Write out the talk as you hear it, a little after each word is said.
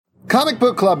Comic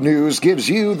Book Club News gives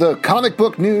you the comic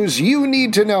book news you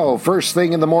need to know first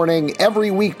thing in the morning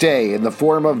every weekday in the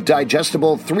form of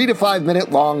digestible 3 to 5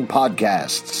 minute long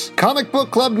podcasts. Comic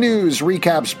Book Club News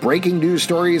recaps breaking news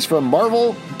stories from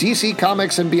Marvel, DC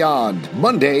Comics, and beyond,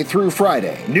 Monday through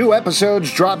Friday. New episodes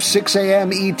drop 6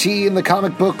 a.m. ET in the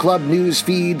Comic Book Club News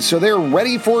feed, so they're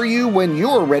ready for you when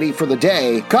you're ready for the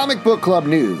day. Comic Book Club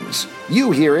News.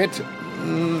 You hear it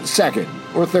second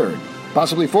or third,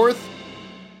 possibly fourth.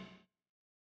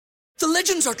 The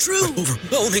legends are true.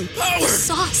 Overwhelming power! The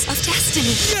sauce of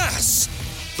destiny. Yes!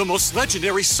 The most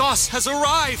legendary sauce has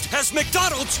arrived as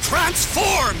McDonald's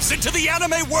transforms into the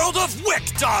anime world of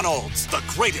WickDonald's. The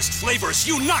greatest flavors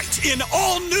unite in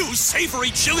all new savory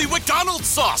chili McDonald's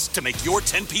sauce to make your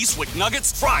 10-piece Wick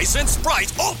Nuggets, fries, and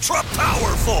Sprite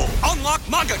ultra-powerful. Unlock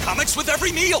manga comics with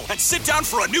every meal and sit down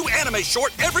for a new anime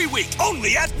short every week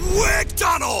only at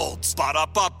WickDonald's.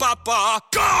 Ba-da-ba-ba-ba,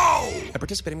 go! At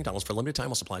participating McDonald's for a limited time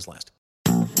while supplies last.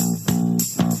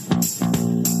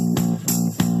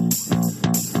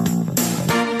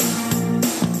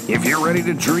 If you're ready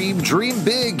to dream, dream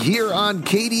big here on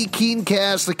Katie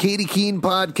Keencast, the Katie Keen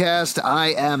podcast. I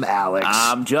am Alex.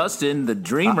 I'm Justin, the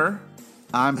dreamer.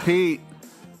 I'm Pete.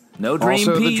 No dream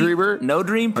Also Pete. the dreamer. No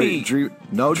dream Pete.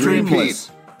 No Dream dreamless.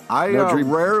 Pete. I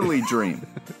rarely dream.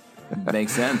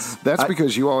 Makes sense. That's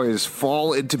because you always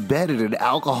fall into bed in an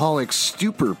alcoholic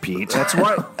stupor, Pete. That's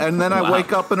right. And then I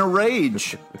wake up in a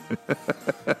rage.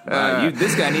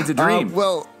 This guy needs a dream.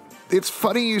 Well, it's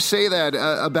funny you say that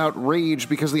about rage,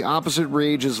 because the opposite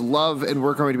rage is love, and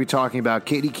we're going to be talking about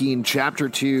Katie Keen Chapter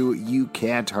 2, You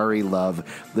Can't Hurry Love,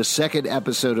 the second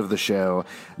episode of the show.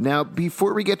 Now,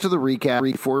 before we get to the recap,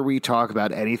 before we talk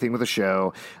about anything with the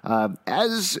show,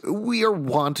 as we are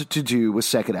wont to do with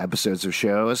second episodes of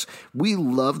shows, we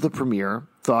love the premiere.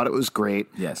 Thought it was great.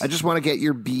 Yes. I just want to get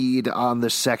your bead on the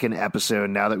second episode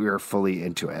now that we are fully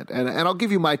into it. And I'll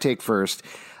give you my take first.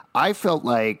 I felt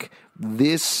like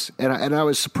this, and I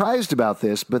was surprised about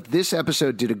this, but this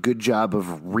episode did a good job of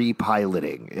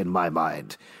repiloting in my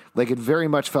mind. Like, it very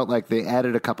much felt like they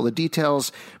added a couple of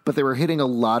details, but they were hitting a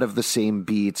lot of the same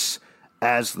beats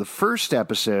as the first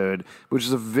episode, which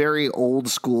is a very old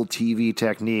school TV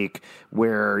technique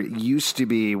where it used to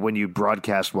be when you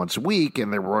broadcast once a week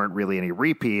and there weren't really any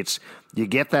repeats, you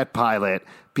get that pilot,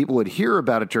 people would hear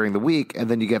about it during the week, and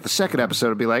then you get the second episode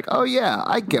and be like, oh yeah,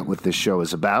 I get what this show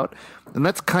is about. And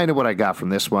that's kind of what I got from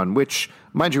this one, which,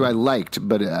 mind you, I liked,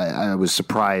 but I was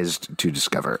surprised to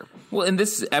discover. Well, in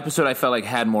this episode, I felt like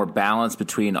had more balance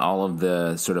between all of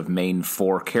the sort of main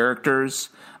four characters,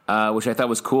 which I thought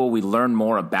was cool. We learned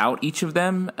more about each of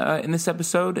them in this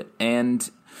episode. And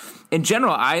in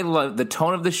general, I love the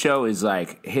tone of the show is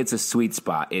like hits a sweet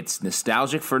spot. It's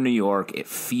nostalgic for New York. It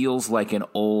feels like an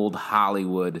old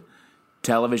Hollywood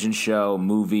television show,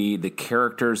 movie. The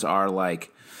characters are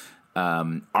like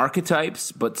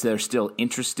archetypes, but they're still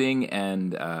interesting,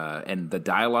 and the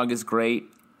dialogue is great.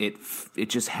 It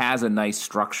just has a nice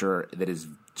structure that is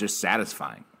just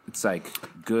satisfying. It's like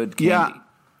good candy.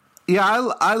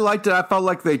 Yeah, I liked it. I felt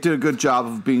like they did a good job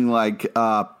of being like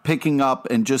picking up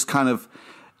and just kind of,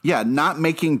 not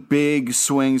making big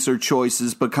swings or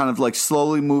choices, but kind of like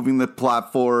slowly moving the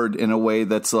plot forward in a way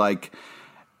that's like,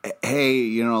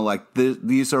 hey, like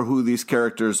these are who these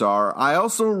characters are. I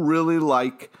also really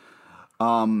like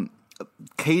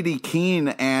Katie Keen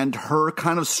and her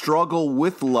kind of struggle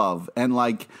with love, and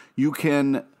like you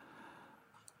can.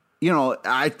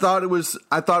 I thought it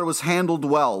was handled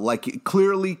well. Like,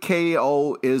 clearly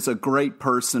KO is a great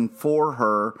person for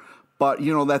her, but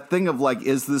that thing of like,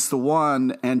 is this the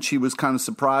one? And she was kind of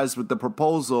surprised with the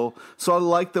proposal. So I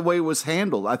like the way it was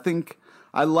handled. I think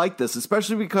I like this,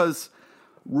 especially because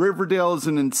Riverdale is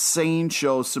an insane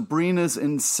show. Sabrina's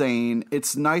insane.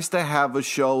 It's nice to have a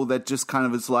show that just kind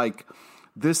of is like,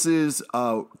 this is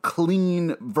a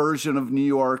clean version of New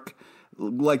York.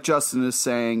 Like Justin is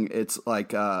saying, it's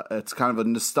like it's kind of a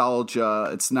nostalgia.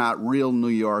 It's not real New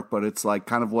York, but it's like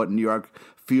kind of what New York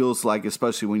feels like,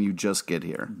 especially when you just get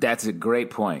here. That's a great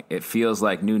point. It feels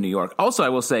like new New York. Also, I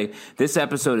will say this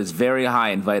episode is very high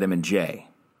in vitamin J.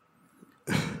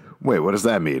 Wait, what does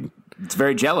that mean? It's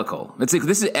very jellical.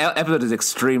 This episode is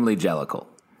extremely jellical.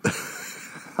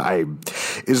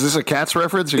 Is this a Cats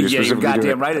reference? Or You're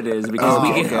goddamn right it is, because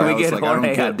we get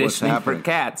Jorge auditioning for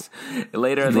Cats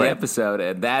later in the episode,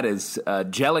 and that is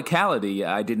jellicality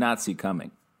I did not see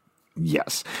coming.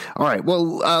 Yes. All right.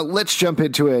 Well, let's jump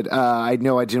into it. I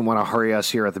know I didn't want to hurry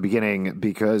us here at the beginning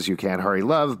because you can't hurry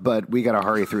love, but we got to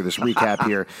hurry through this recap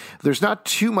here. There's not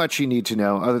too much you need to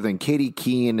know other than Katie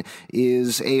Keene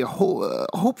is a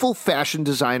hopeful fashion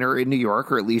designer in New York,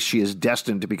 or at least she is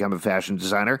destined to become a fashion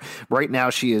designer. Right now,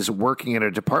 she is working in a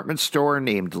department store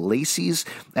named Lacey's.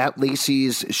 At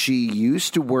Lacey's, she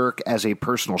used to work as a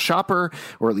personal shopper,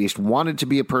 or at least wanted to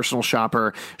be a personal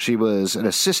shopper. She was an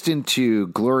assistant to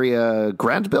Gloria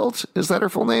Grandbilt, is that her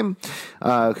full name?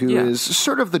 Who is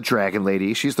sort of the dragon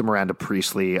lady. She's the Miranda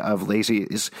Priestley of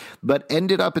Lacey's, but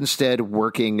ended up instead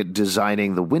working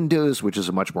designing the windows, which is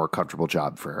a much more comfortable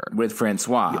job for her. With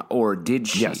Francois, or did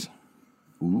she? Yes.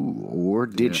 Ooh, or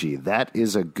did she? That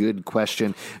is a good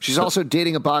question. She's also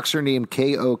dating a boxer named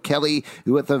K.O. Kelly,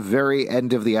 who at the very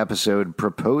end of the episode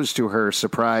proposed to her,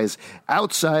 surprise,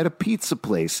 outside a pizza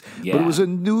place. Yeah. But it was a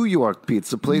New York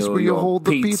pizza place where you hold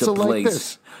the pizza like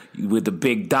this. With the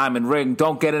big diamond ring.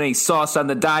 Don't get any sauce on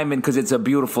the diamond because it's a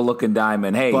beautiful looking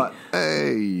diamond. Hey.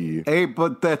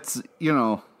 But that's,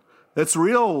 that's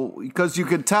real because you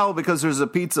can tell because there's a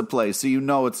pizza place, so you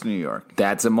know it's New York.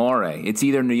 That's Amore. It's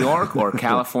either New York or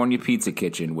California Pizza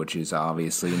Kitchen, which is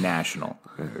obviously national.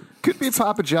 Could be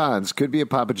Papa John's. Could be a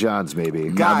Papa John's,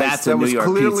 maybe. Guys, that's there a New was York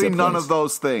clearly pizza none place. of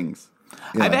those things.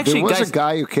 Yeah, there was guys, a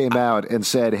guy who came out and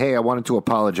said, hey, I wanted to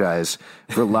apologize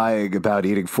for lying about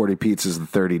eating 40 pizzas in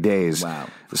 30 days. Wow.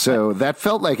 So that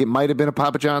felt like it might have been a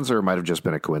Papa John's or it might have just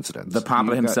been a coincidence. The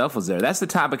Papa himself was there. That's the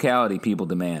topicality people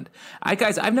demand.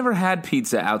 Guys, I've never had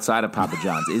pizza outside of Papa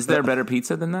John's. Is there better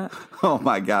pizza than that? Oh,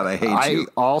 my God, I hate you. I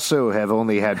also have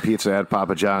only had pizza at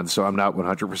Papa John's, so I'm not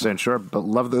 100% sure, but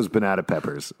love those banana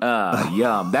peppers.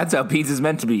 Yum. That's how pizza's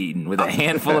meant to be eaten, with a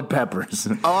handful of peppers.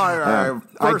 All right.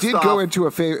 I did go into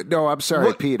a favor. No, I'm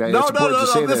sorry, Pete. It's important to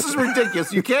say this is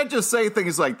ridiculous. You can't just say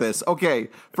things like this. Okay,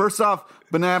 first off,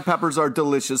 banana peppers are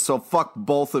delicious, so fuck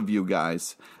both of you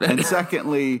guys. And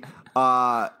secondly,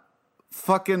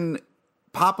 fucking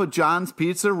Papa John's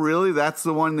pizza, really? That's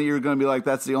the one that you're going to be like,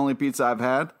 that's the only pizza I've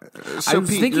had? So,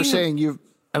 Pete, you're saying you've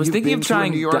thinking been of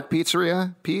trying to a New York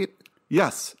pizzeria, Pete?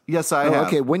 Yes, I have.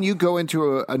 Okay, when you go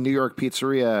into a New York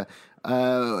pizzeria,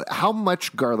 how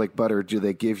much garlic butter do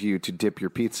they give you to dip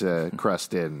your pizza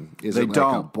crust in? Is it like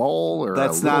a bowl or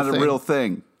That's not a real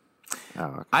thing. Oh,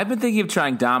 okay. I've been thinking of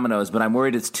trying Domino's, but I'm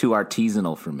worried it's too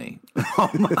artisanal for me. Oh,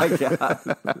 my God.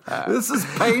 This is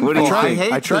painful. What do you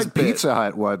think? I tried Pizza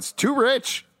Hut once. Too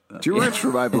rich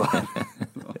for my blood.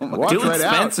 Too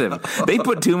expensive. They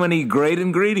put too many great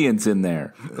ingredients in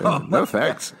there. No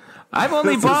thanks. I've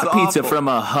only This bought is pizza awful. from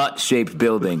a hut-shaped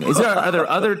building. Are there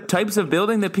other types of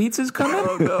building that pizzas come in?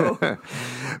 Oh,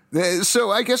 no. So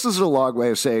I guess this is a long way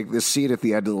of saying this scene at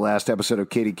the end of the last episode of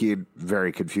Katie Keene,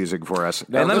 very confusing for us.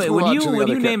 Now, And let's move on to the when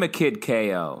other you name a kid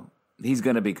KO, he's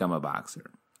going to become a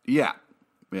boxer. Yeah.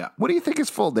 What do you think his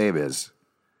full name is?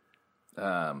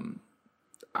 I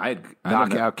don't know.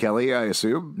 Knockout Kelly, I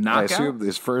assume. Knockout? I assume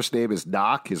his first name is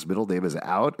Knock, his middle name is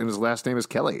Out, and his last name is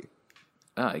Kelly.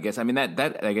 I guess. I mean,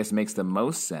 that I guess makes the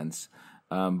most sense.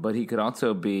 But he could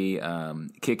also be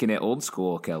kicking it old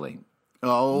school Kelly.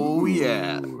 Oh,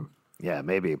 yeah. Yeah,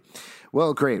 maybe.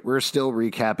 Well, great. We're still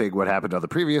recapping what happened on the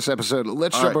previous episode.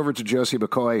 Let's jump over to Josie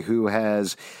McCoy, who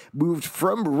has moved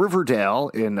from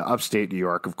Riverdale in upstate New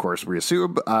York, of course, we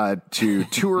assume, to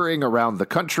touring around the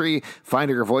country,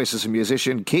 finding her voice as a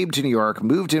musician, came to New York,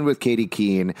 moved in with Katie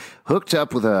Keene, hooked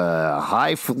up with a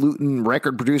highfalutin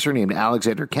record producer named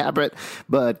Alexander Cabot,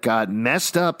 but got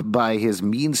messed up by his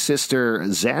mean sister,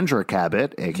 Zandra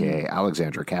Cabot, a.k.a.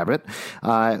 Alexandra Cabot,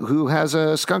 who has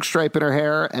a skunk stripe in her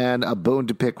hair and a bone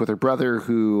to pick with her brother,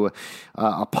 who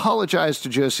apologized to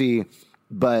Josie,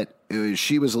 but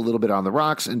she was a little bit on the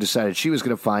rocks and decided she was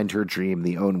going to find her dream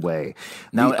the own way.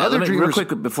 Now, real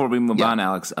quick before we move on,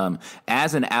 Alex,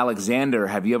 as an Alexander,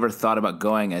 have you ever thought about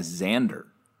going as Xander?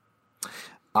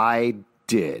 I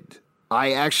did.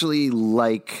 I actually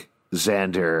like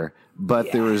Xander,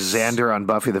 but there was Xander on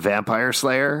Buffy the Vampire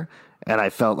Slayer, and I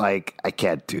felt like I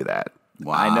can't do that.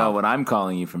 Wow. I know what I'm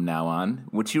calling you from now on,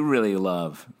 which you really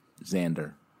love,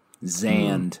 Xander.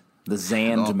 Zand. The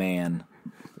Zand Man.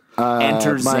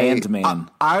 Enter Zand Man.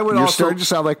 You're starting to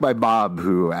sound like my mom,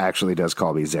 who actually does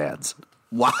call me Zads.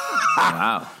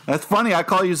 Wow. That's funny. I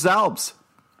call you Zalbs.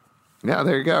 Yeah,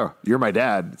 there you go. You're my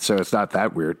dad, so it's not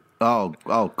that weird. Oh,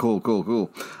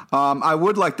 cool. I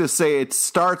would like to say it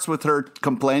starts with her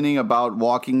complaining about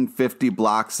walking 50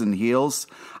 blocks in heels.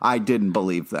 I didn't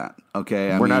believe that.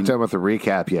 Okay, We're not done with the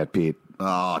recap yet, Pete.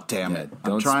 Oh, damn it.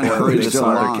 I'm don't trying to spoil hurry There's this still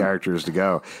other along. characters to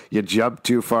go. You jumped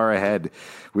too far ahead.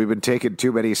 We've been taking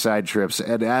too many side trips.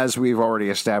 And as we've already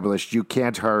established, you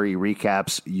can't hurry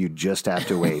recaps. You just have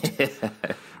to wait.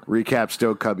 Recaps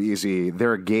don't come easy.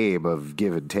 They're a game of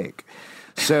give and take.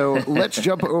 So let's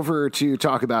jump over to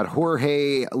talk about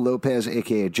Jorge Lopez,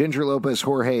 a.k.a. Ginger Lopez.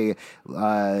 Jorge,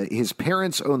 his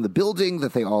parents own the building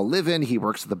that they all live in. He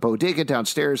works at the bodega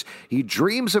downstairs. He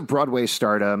dreams of Broadway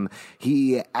stardom.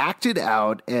 He acted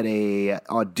out at a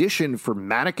audition for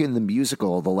Mannequin the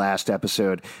Musical the last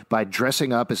episode by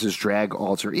dressing up as his drag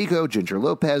alter ego, Ginger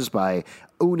Lopez, by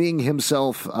owning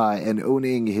himself and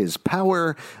owning his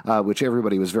power, which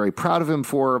everybody was very proud of him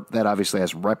for. That obviously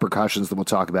has repercussions that we'll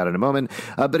talk about in a moment.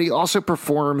 But he also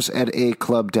performs at a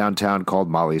club downtown called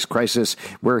Molly's Crisis,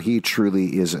 where he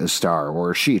truly is a star,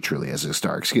 or she truly is a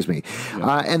star, excuse me.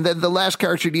 Yeah. And then the last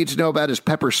character you need to know about is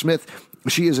Pepper Smith.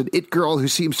 She is an it girl who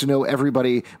seems to know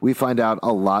everybody. We find out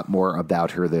a lot more about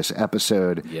her this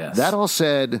episode. Yes. That all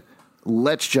said,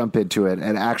 let's jump into it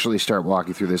and actually start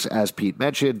walking through this. As Pete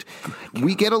mentioned,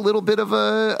 we get a little bit of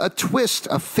a twist,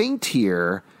 a feint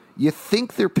here. You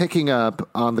think they're picking up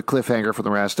on the cliffhanger from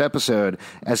the last episode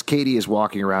as Katie is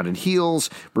walking around in heels,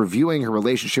 reviewing her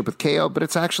relationship with KO, but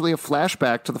it's actually a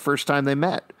flashback to the first time they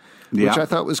met, which I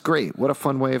thought was great. What a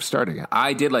fun way of starting it.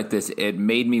 I did like this. It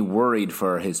made me worried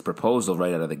for his proposal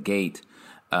right out of the gate.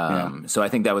 So I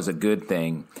think that was a good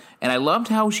thing. And I loved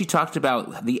how she talked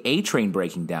about the A train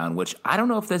breaking down, which I don't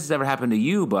know if this has ever happened to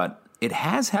you, but it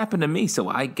has happened to me, so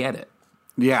I get it.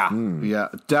 Yeah, yeah,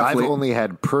 definitely. I've only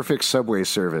had perfect subway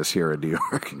service here in New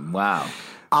York. Wow.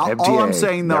 All I'm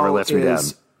saying, never though, lets me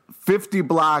is down. 50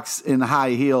 blocks in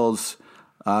high heels,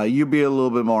 you'd be a little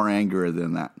bit more angry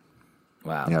than that.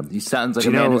 Wow. Yeah. He sounds like Do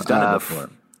a you man know, who's done it before.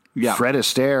 Yeah. Fred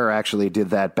Astaire actually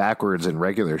did that backwards in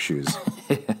regular shoes.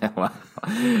 Wow.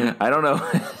 I don't know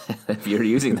if you're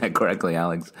using that correctly,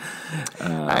 Alex.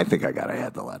 I think I got a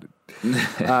handle on it.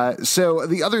 So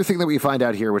the other thing that we find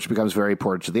out here, which becomes very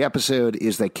important to the episode,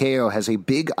 is that KO has a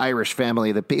big Irish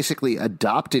family that basically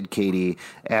adopted Katie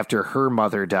after her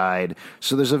mother died.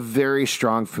 So there's a very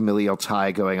strong familial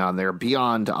tie going on there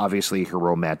beyond, obviously, her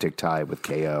romantic tie with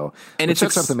KO. And it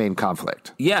sets up the main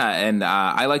conflict. Yeah, and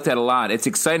I like that a lot. It's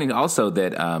exciting also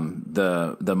that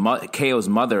KO's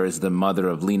mother is the mother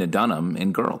of Lena Dunham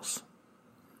in Girls.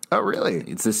 Oh, really?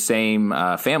 It's the same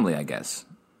family, I guess.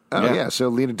 Oh, yeah. So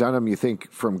Lena Dunham, you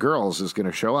think, from Girls, is going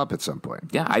to show up at some point.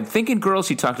 Yeah, I think in Girls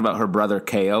she talked about her brother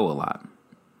KO a lot.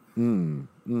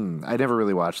 I never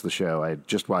really watched the show. I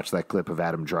just watched that clip of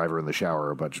Adam Driver in the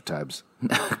shower a bunch of times.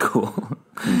 Cool.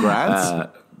 Congrats.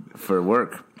 For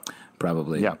work,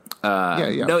 probably. Yeah.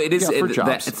 No, it is. Yeah, for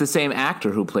jobs. It's the same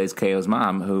actor who plays KO's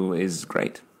mom, who is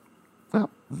great. Well,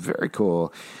 very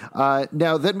cool.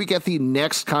 Now, then we get the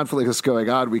next conflict that's going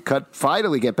on. We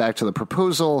finally get back to the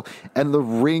proposal, and the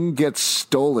ring gets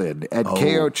stolen, and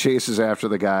KO chases after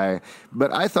the guy.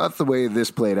 But I thought the way this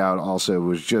played out also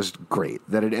was just great,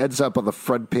 that it ends up on the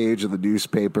front page of the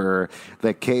newspaper,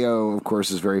 that KO, of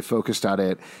course, is very focused on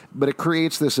it, but it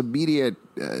creates this immediate,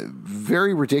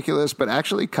 very ridiculous, but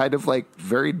actually kind of like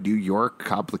very New York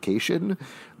complication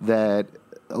that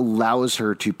allows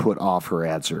her to put off her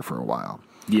answer for a while.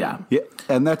 Yeah. Yeah,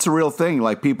 and that's a real thing.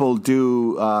 Like, people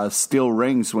do steal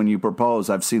rings when you propose.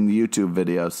 I've seen the YouTube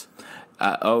videos.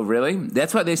 Oh, really?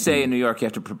 That's why they say in New York you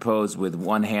have to propose with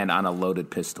one hand on a loaded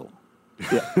pistol.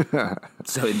 Yeah.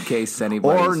 So in case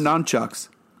anybody... Or nunchucks.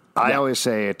 I always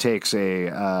say it takes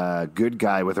a good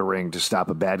guy with a ring to stop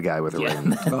a bad guy with a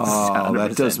ring. Oh,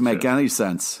 that doesn't make any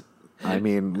sense. I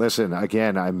mean, listen,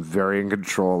 again, I'm very in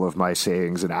control of my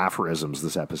sayings and aphorisms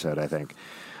this episode, I think.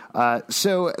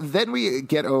 So then we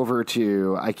get over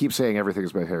to, I keep saying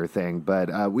everything's my favorite thing,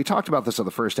 but we talked about this on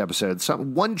the first episode.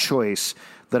 One choice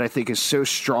that I think is so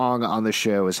strong on the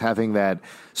show is having that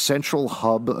central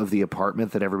hub of the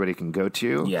apartment that everybody can go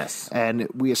to. Yes. And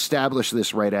we established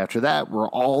this right after that, where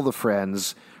all the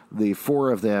friends, the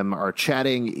four of them, are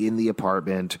chatting in the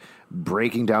apartment,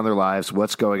 breaking down their lives,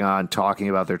 what's going on, talking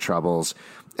about their troubles.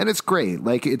 And it's great.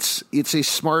 Like, it's a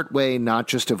smart way not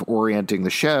just of orienting the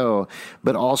show,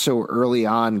 but also early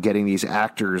on getting these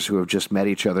actors who have just met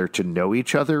each other to know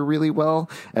each other really well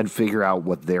and figure out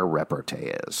what their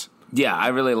repartee is. Yeah, I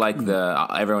really like the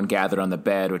everyone gathered on the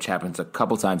bed, which happens a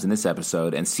couple times in this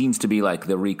episode and seems to be like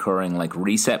the recurring like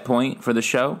reset point for the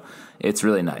show. It's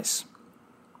really nice.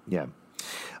 Yeah.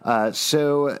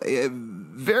 So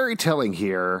very telling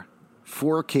here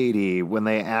for Katie when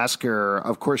they ask her,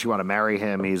 of course you want to marry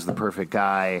him, he's the perfect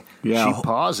guy. Yeah. She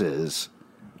pauses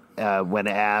when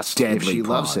asked if Deadly she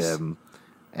loves pause. him.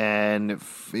 And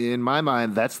in my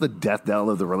mind, that's the death knell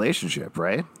of the relationship,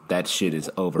 right? That shit is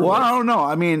over. Well, I don't know.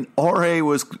 I mean, Jorge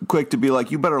was quick to be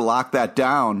like, you better lock that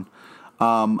down.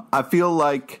 I feel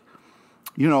like,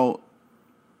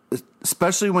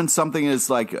 especially when something is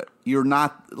like, you're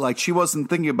not, like, she wasn't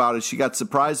thinking about it. She got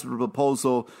surprised with the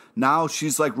proposal. Now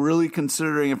she's like really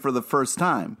considering it for the first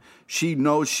time. She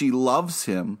knows she loves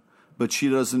him, but she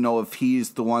doesn't know if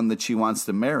he's the one that she wants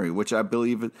to marry, which I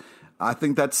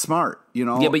think that's smart,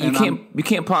 Yeah, but you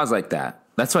can't pause like that.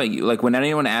 That's why, like, when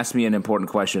anyone asks me an important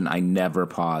question, I never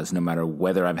pause, no matter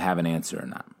whether I have an answer or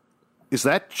not. Is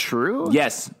that true?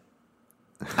 Yes,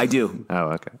 I do. Oh,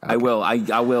 okay. I will.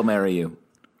 I will marry you.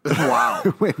 Wow.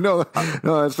 Wait, no,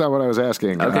 that's not what I was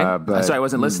asking. Okay, but, sorry, I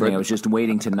wasn't listening. I was just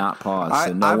waiting to not pause.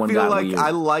 So no one feel got like weird.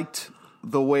 I liked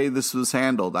the way this was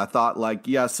handled. I thought, like,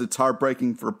 yes, it's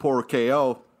heartbreaking for poor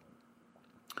KO.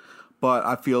 But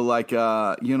I feel like, it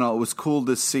was cool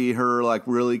to see her, like,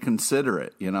 really consider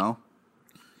it, Yeah,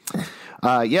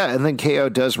 and then KO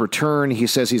does return. He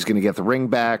says he's going to get the ring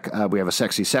back. We have a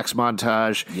sexy sex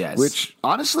montage, yes, which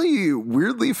honestly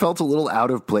weirdly felt a little out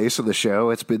of place in the show.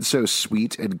 It's been so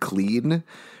sweet and clean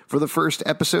for the first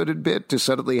episode and bit to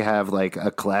suddenly have, like, a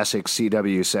classic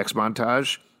CW sex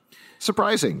montage.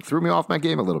 Surprising. Threw me off my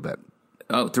game a little bit.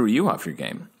 Oh, threw you off your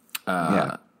game.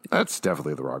 Yeah. That's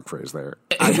definitely the wrong phrase there.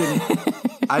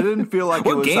 I didn't feel like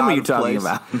what it was game out are you of talking place.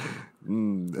 about?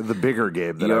 The bigger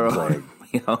game that I'm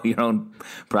playing. Your own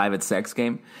private sex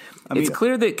game. It's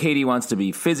clear that Katie wants to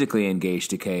be physically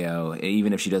engaged to KO,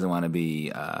 even if she doesn't want to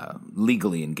be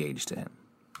legally engaged to him.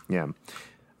 Yeah.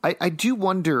 I do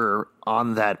wonder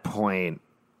on that point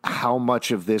how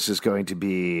much of this is going to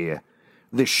be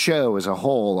the show as a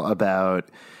whole about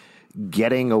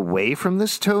getting away from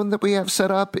this tone that we have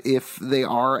set up. If they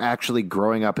are actually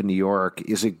growing up in New York,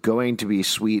 is it going to be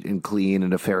sweet and clean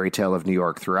and a fairy tale of New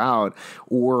York throughout,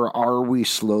 or are we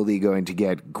slowly going to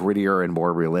get grittier and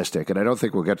more realistic? And I don't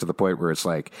think we'll get to the point where it's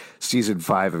like season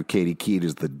 5 of Katie Keene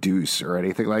is the Deuce or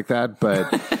anything like that, but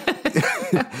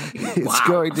it's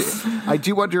going to, I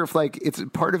do wonder if, like, it's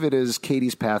part of it is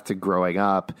Katie's path to growing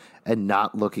up and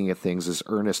not looking at things as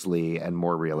earnestly and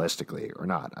more realistically, or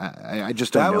not. I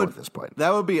just don't know at this point.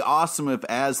 That would be awesome if,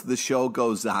 as the show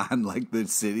goes on, like, the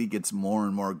city gets more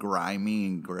and more grimy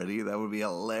and gritty. That would be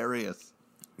hilarious.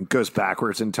 It goes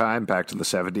backwards in time, back to the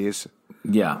 70s.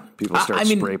 Yeah. People start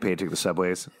spray painting the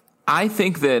subways. I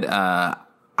think that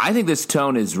this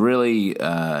tone is really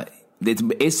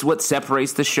it's what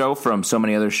separates the show from so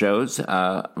many other shows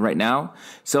right now.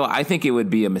 So I think it would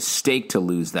be a mistake to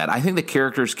lose that. I think the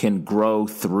characters can grow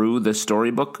through the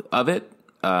storybook of it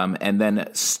and then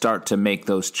start to make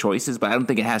those choices. But I don't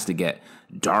think it has to get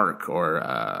dark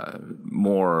or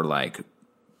more, like,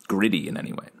 gritty in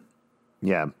any way.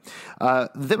 Yeah.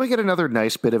 Then we get another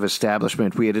nice bit of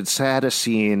establishment. We had a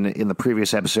scene in the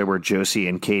previous episode where Josie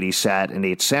and Katie sat and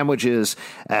ate sandwiches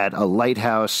at a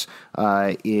lighthouse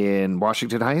in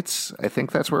Washington Heights. I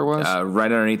think that's where it was.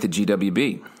 Right underneath the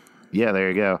GWB. Yeah,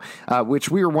 there you go. Which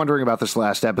we were wondering about this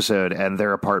last episode, and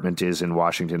their apartment is in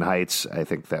Washington Heights. I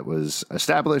think that was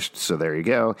established, so there you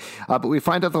go. But we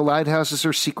find out the lighthouse is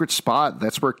her secret spot.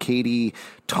 That's where Katie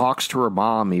talks to her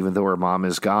mom, even though her mom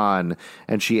is gone,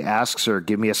 and she asks her,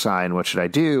 give me a sign, what should I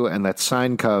do? And that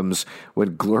sign comes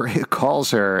when Gloria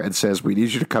calls her and says, we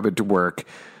need you to come into work.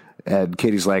 And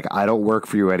Katie's like, I don't work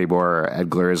for you anymore. And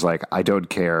Gloria's like, I don't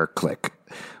care, click.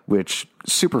 Which,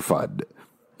 super fun.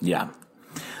 Yeah.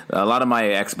 A lot of my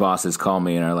ex-bosses call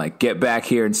me and are like, get back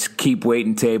here and keep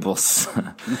waiting tables.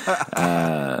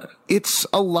 It's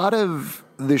a lot of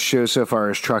this show so far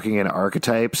is trucking in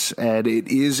archetypes, and it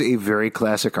is a very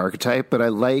classic archetype, but I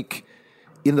like,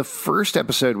 in the first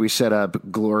episode, we set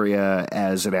up Gloria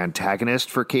as an antagonist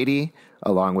for Katie,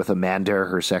 along with Amanda,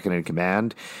 her second in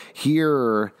command.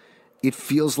 Here, it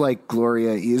feels like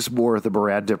Gloria is more the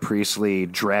Miranda Priestley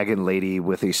dragon lady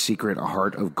with a secret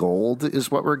heart of gold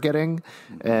is what we're getting.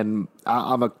 And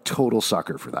I'm a total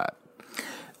sucker for that.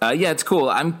 Yeah, it's cool.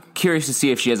 I'm curious to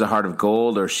see if she has a heart of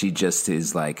gold or she just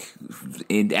is like,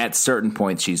 at certain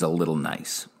points, she's a little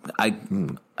nice.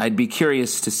 I'd be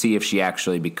curious to see if she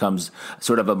actually becomes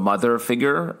sort of a mother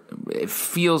figure. It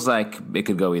feels like it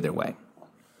could go either way.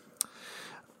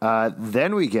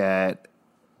 Then we get,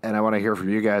 and I want to hear from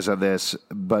you guys on this,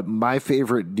 but my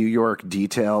favorite New York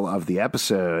detail of the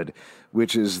episode,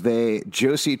 which is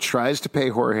Josie tries to pay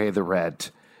Jorge the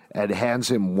rent and hands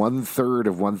him 1/3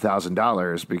 of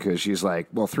 $1,000 because she's like,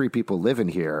 well, 3 people live in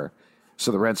here,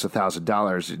 so the rent's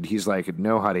 $1,000. And he's like,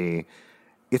 no, honey,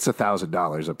 it's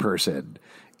 $1,000 a person,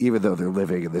 even though they're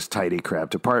living in this tiny,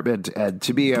 cramped apartment. And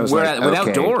to me, I was without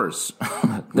okay, doors.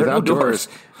 Without doors.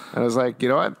 I was like, you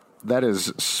know what? that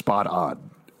is spot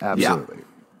on. Absolutely.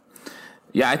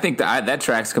 Yeah, I think that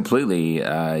tracks completely.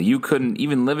 You couldn't,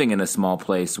 even living in a small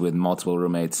place with multiple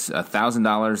roommates,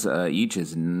 $1,000 each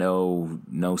is no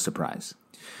surprise.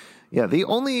 Yeah, the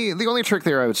only trick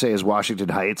there I would say is Washington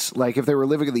Heights. Like if they were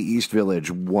living in the East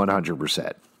Village,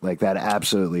 100%. Like that,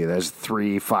 absolutely. There's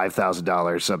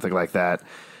 $5,000, something like that,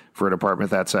 for an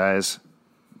apartment that size.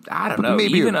 I don't know.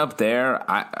 Maybe even up there,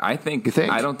 I think. You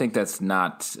think? I don't think that's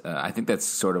not. I think that's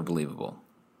sort of believable.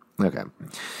 Okay.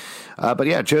 But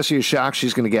yeah, Josie is shocked.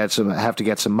 She's going to have to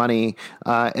get some money.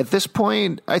 At this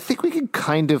point, I think we can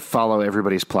kind of follow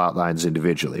everybody's plot lines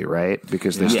individually, right?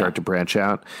 Because they start to branch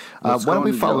out. Why don't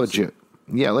we follow Josie?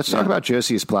 Yeah, let's talk about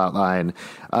Josie's plot line.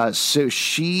 So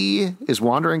she is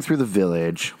wandering through the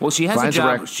village. Well, she has a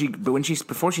job.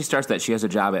 Before she starts that, she has a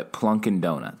job at Plunkin'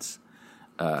 Donuts.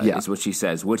 Is what she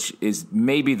says, which is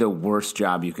maybe the worst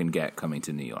job you can get coming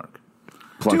to New York.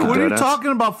 Dude, what are you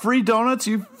talking about? Free donuts?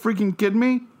 You freaking kidding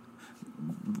me?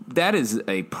 That is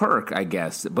a perk, I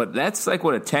guess, but that's like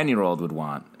what a 10-year-old would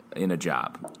want in a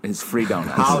job, is free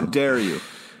donuts. How dare you?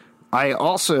 I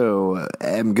also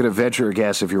am going to venture a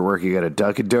guess if you're working at a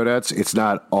Dunkin' Donuts, it's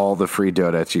not all the free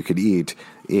donuts you can eat.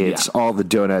 It's all the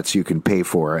donuts you can pay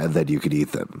for, and then you can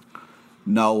eat them.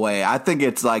 No way. I think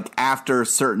it's like after a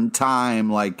certain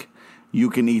time, like you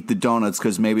can eat the donuts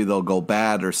because maybe they'll go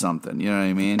bad or something. You know what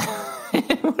I mean?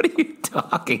 What are you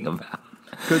talking about?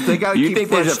 Because they got to keep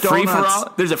fresh there's a free for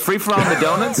all? There's a free for all on the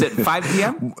donuts at 5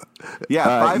 p.m. Yeah,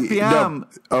 5 p.m.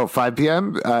 No. 5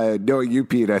 p.m. Knowing you,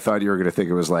 Pete, I thought you were going to think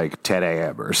it was like 10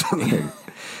 a.m. or something.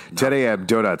 10 a.m.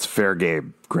 donuts, fair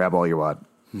game. Grab all you want.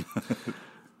 The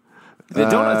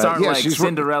donuts aren't like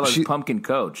Cinderella's pumpkin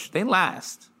coach. They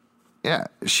last. Yeah,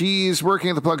 she's working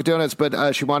at the Plunkin' Donuts,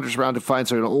 but she wanders around to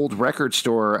find an old record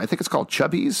store. I think it's called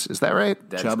Chubby's. Is that right?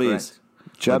 That's Chubby's.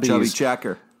 Correct. Chubby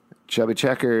Checker. Chubby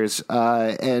Checkers.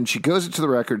 And she goes into the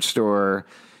record store,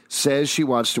 says she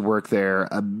wants to work there,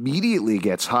 immediately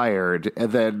gets hired,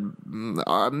 and then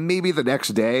maybe the next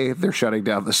day they're shutting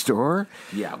down the store.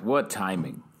 Yeah, what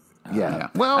timing. Yeah.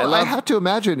 Well, I have to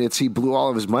imagine he blew all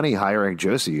of his money hiring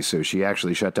Josie, so she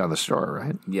actually shut down the store,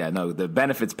 right? Yeah, no, the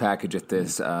benefits package at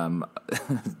this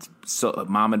so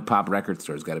mom and pop record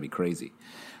store has got to be crazy.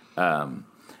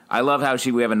 I love how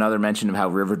we have another mention of how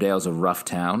Riverdale's a rough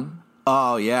town.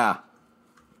 Oh, yeah.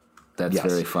 That's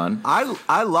very fun.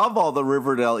 I love all the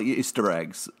Riverdale Easter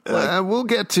eggs. We'll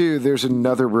get to, there's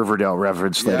another Riverdale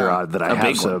reference later on that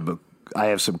I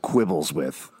have some quibbles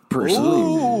with. Personally.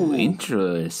 Ooh,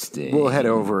 interesting. We'll head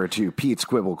over to Pete's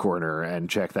Quibble Corner and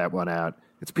check that one out.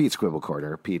 It's Pete's Quibble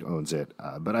Corner. Pete owns it,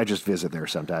 but I just visit there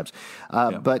sometimes.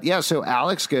 But yeah, so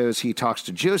Alex goes, he talks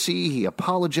to Josie, he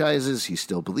apologizes, he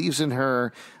still believes in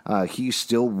her, he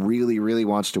still really, really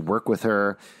wants to work with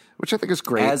her, which I think is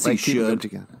great. As he should.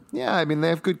 Together. Yeah, I mean, they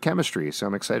have good chemistry, so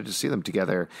I'm excited to see them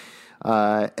together.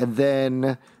 And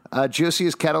then Josie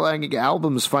is cataloging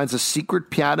albums, finds a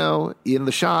secret piano in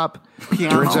the shop.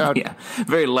 Turns out,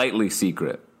 very lightly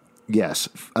secret. Yes,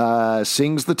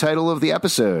 sings the title of the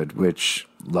episode, which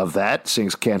love that.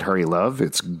 Sings "Can't Hurry Love."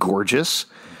 It's gorgeous.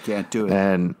 Can't do it.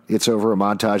 And it's over a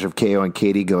montage of Ko and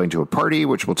Katie going to a party,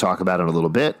 which we'll talk about in a little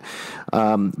bit.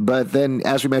 But then,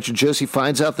 as we mentioned, Josie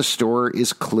finds out the store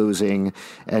is closing,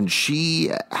 and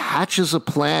she hatches a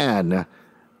plan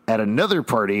at another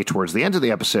party towards the end of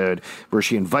the episode where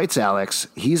she invites Alex.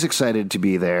 He's excited to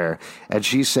be there. And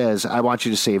she says, I want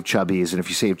you to save Chubby's. And if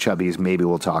you save Chubby's, maybe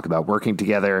we'll talk about working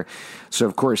together. So,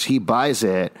 of course, he buys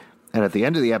it. And at the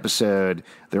end of the episode,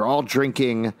 they're all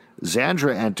drinking.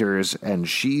 Xandra enters, and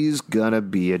she's going to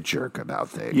be a jerk about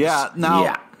things. Yeah.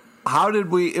 Now, how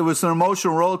did we? It was an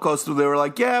emotional roller coaster. They were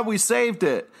like, yeah, we saved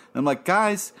it. And I'm like,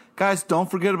 guys,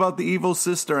 don't forget about the evil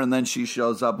sister. And then she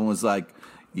shows up and was like,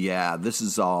 yeah, this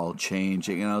is all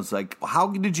changing. And I was like, how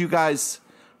did you guys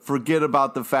forget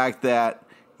about the fact that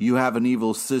you have an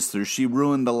evil sister? She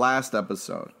ruined the last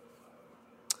episode.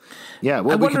 Yeah,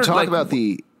 well, we can talk about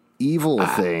the evil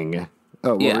thing.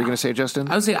 Oh, what were you going to say,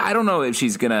 Justin? I was saying, I don't know if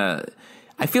she's going to...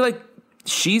 I feel like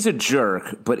she's a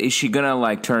jerk, but is she going to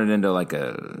like turn it into like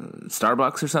a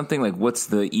Starbucks or something? Like, what's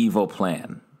the evil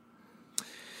plan?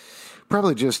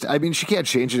 Probably just, I mean, she can't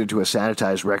change it into a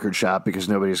sanitized record shop because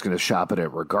nobody's going to shop at it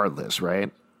regardless,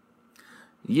 right?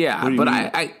 Yeah, but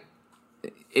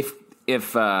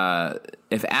if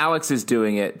Alex is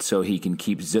doing it so he can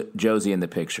keep Josie in the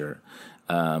picture,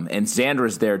 and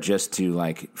Xandra's there just to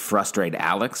like frustrate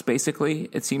Alex, basically,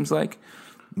 it seems like.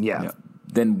 Yeah.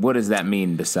 Then what does that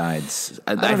mean besides?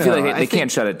 I feel like they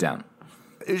can't shut it down.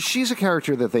 She's a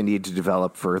character that they need to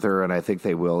develop further, and I think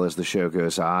they will as the show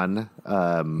goes on.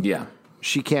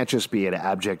 she can't just be an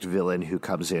abject villain who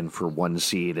comes in for one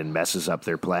scene and messes up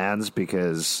their plans,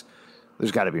 because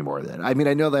there's got to be more than that. I mean,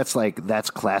 I know that's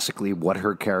classically what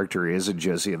her character is in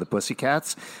Josie and the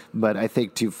Pussycats, but I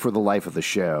think for the life of the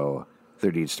show,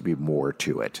 there needs to be more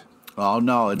to it. Oh,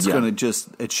 no, it's going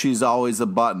to she's always a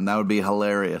button. That would be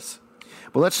hilarious.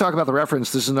 Well, let's talk about the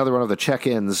reference. This is another one of the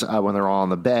check-ins when they're all on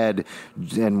the bed,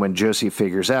 and when Josie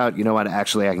figures out, you know what,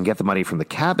 actually I can get the money from the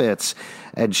Cabots,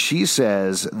 and she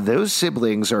says, those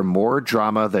siblings are more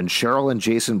drama than Cheryl and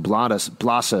Jason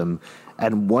Blossom,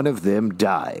 and one of them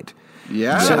died.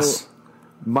 Yes. So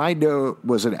my note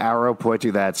was an arrow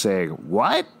pointing that saying,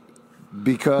 what?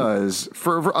 Because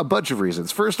for a bunch of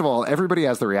reasons. First of all, everybody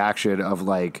has the reaction of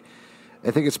like, I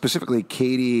think it's specifically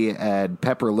Katie and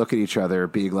Pepper look at each other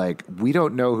being like, we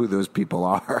don't know who those people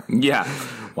are. Yeah.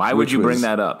 Why would you bring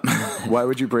that up? Why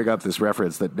would you bring up this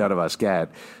reference that none of us get?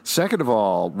 Second of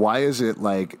all, why is it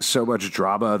like so much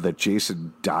drama that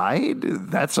Jason died?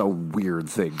 That's a weird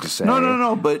thing to say.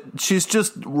 No. But she's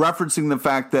just referencing the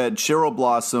fact that Cheryl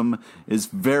Blossom is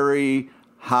very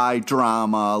high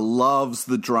drama, loves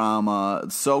the drama,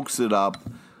 soaks it up.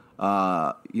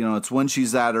 It's when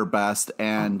she's at her best.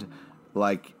 And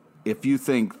like, if you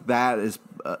think that is,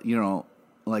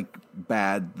 like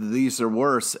bad, these are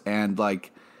worse. And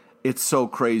like, it's so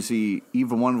crazy.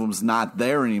 Even one of them's not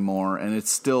there anymore, and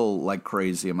it's still like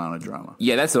crazy amount of drama.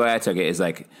 Yeah, that's the way I took it. Is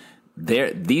like,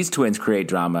 these twins create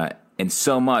drama, and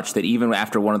so much that even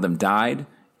after one of them died,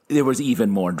 there was even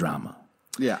more drama.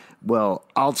 Yeah. Well,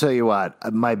 I'll tell you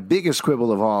what. My biggest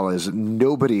quibble of all is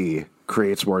nobody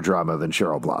creates more drama than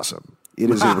Cheryl Blossom. It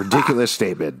is a ridiculous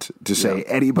statement to say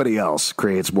anybody else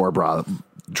creates more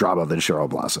drama than Cheryl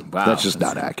Blossom. Wow. That's just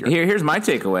not accurate. Here's my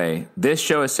takeaway. This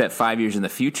show is set 5 years in the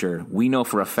future. We know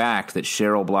for a fact that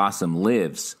Cheryl Blossom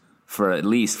lives for at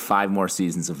least 5 more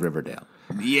seasons of Riverdale.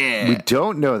 Yeah. We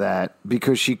don't know that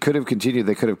because she could have continued.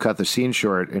 They could have cut the scene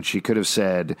short, and she could have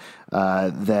said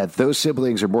that those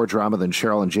siblings are more drama than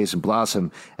Cheryl and Jason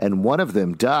Blossom, and one of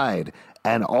them died,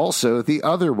 and also the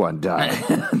other one died.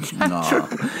 No.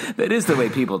 That is the way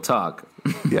people talk.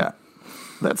 Yeah.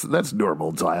 That's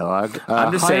normal dialogue.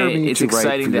 I'm just saying it's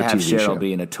exciting to have TV Cheryl show.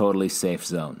 be in a totally safe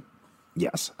zone.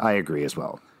 Yes, I agree as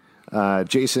well.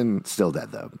 Jason still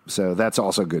dead though, so that's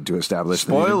also good to establish.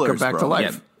 Spoilers, that he can come back to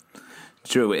life. Yeah.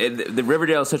 True. The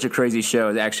Riverdale is such a crazy show.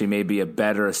 It actually may be a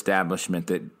better establishment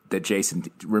that Jason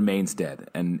remains dead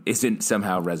and isn't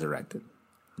somehow resurrected.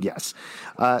 Yes.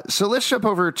 So let's jump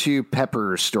over to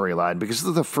Pepper's storyline, because this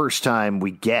is the first time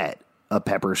we get a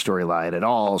Pepper storyline at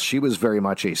all. She was very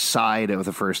much a side of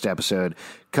the first episode,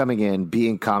 coming in,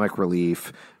 being comic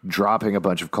relief, dropping a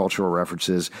bunch of cultural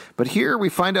references. But here we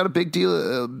find out a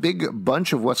big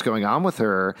bunch of what's going on with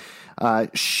her.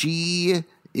 She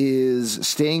is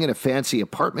staying in a fancy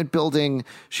apartment building.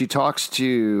 She talks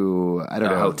to, I don't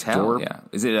know, hotel. Yeah.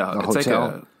 Is it a hotel?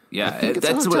 Like yeah.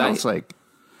 That's what it's like.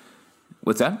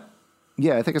 What's that?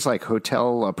 Yeah, I think it's like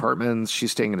hotel apartments.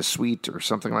 She's staying in a suite or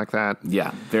something like that.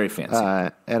 Yeah, very fancy.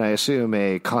 And I assume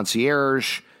a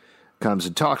concierge comes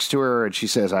and talks to her, and she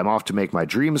says, I'm off to make my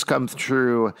dreams come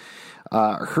true.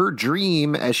 Her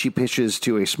dream, as she pitches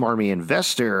to a smarmy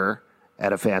investor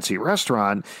at a fancy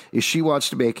restaurant, is she wants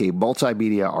to make a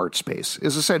multimedia art space,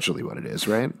 is essentially what it is,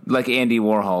 right? Like Andy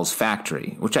Warhol's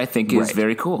factory, which I think is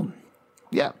very cool.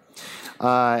 Yeah.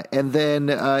 And then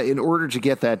in order to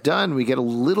get that done, we get a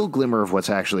little glimmer of what's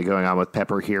actually going on with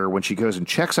Pepper here when she goes and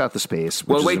checks out the space.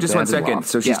 Well, wait just 1 second. Loft.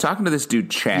 So she's talking to this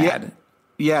dude, Chad.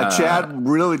 Yeah, Chad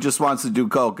really just wants to do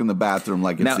coke in the bathroom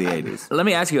like it's the 80s. Let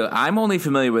me ask you, I'm only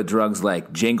familiar with drugs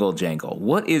like Jingle Jangle.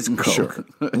 What is coke? Sure.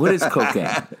 What is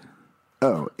cocaine?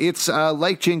 Oh, it's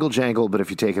like Jingle Jangle, but if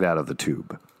you take it out of the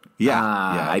tube.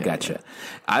 I gotcha.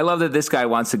 I love that this guy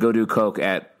wants to go do coke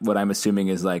at what I'm assuming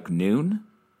is like noon.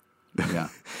 Yeah.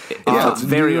 It's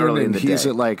very noon, early in and the he's day.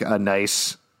 at like a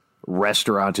nice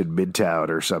restaurant in Midtown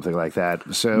or something like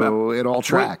that. So it all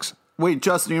tracks. Wait,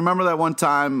 Justin, you remember that one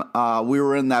time we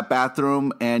were in that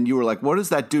bathroom and you were like, what is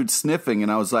that dude sniffing?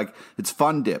 And I was like, it's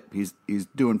Fun Dip. He's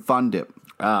doing Fun Dip.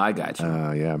 I got you.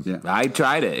 Yeah. I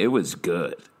tried it. It was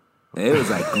good. It was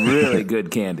like really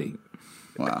good candy.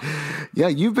 Wow. Yeah,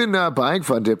 you've been buying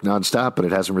Fun Dip nonstop, but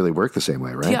it hasn't really worked the same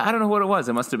way, right? Yeah, I don't know what it was.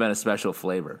 It must have been a special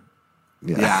flavor.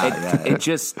 It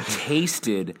just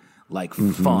tasted like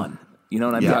fun. You know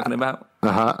what I'm talking about?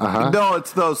 No,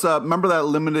 it's those. Remember that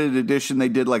limited edition they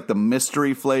did, like the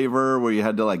mystery flavor where you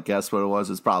had to like guess what it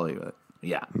was? It's probably it.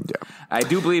 Yeah. I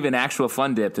do believe in actual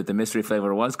Fun Dip that the mystery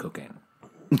flavor was cocaine.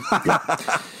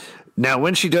 Now,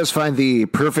 when she does find the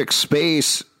perfect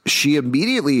space, she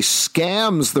immediately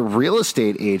scams the real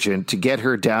estate agent to get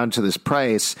her down to this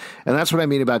price. And that's what I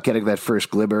mean about getting that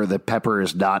first glimmer that Pepper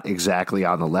is not exactly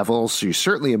on the level. She's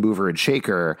certainly a mover and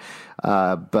shaker,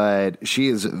 but she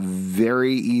is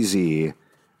very easy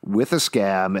with a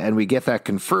scam, and we get that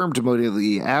confirmed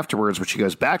immediately afterwards when she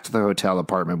goes back to the hotel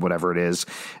apartment, whatever it is,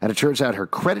 and it turns out her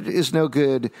credit is no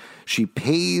good. She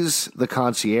pays the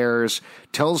concierge,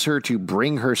 tells her to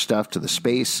bring her stuff to the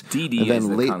space. Dee Dee is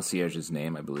the concierge's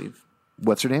name, I believe.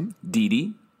 What's her name? Dee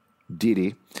Dee. Dee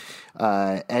Dee.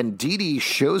 And Dee Dee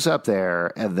shows up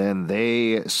there, and then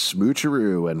they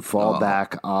smoocheroo and fall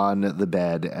back on the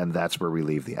bed, and that's where we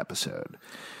leave the episode.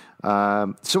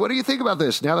 So what do you think about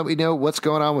this? Now that we know what's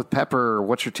going on with Pepper,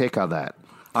 what's your take on that?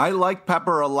 I like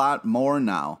Pepper a lot more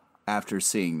now after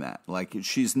seeing that. Like,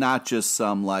 she's not just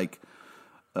some, like,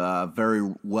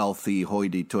 very wealthy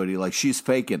hoity-toity. Like, she's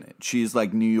faking it. She's,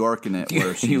 like, New Yorking it.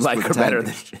 Where she's you like pretending. her better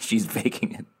than she's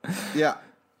faking it. Yeah.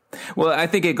 Well, I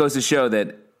think it goes to show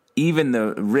that even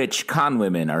the rich con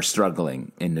women are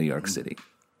struggling in New York City.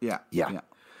 Yeah.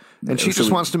 And she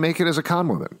just wants to make it as a con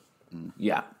woman.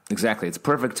 Yeah, exactly. It's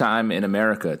perfect time in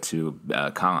America to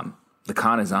con. The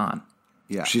con is on.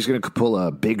 Yeah. She's going to pull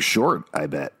a Big Short, I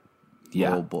bet.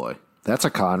 Yeah. Oh, boy. That's a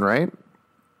con, right?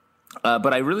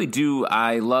 But I really do.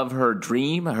 I love her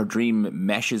dream. Her dream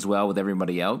meshes well with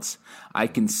everybody else. I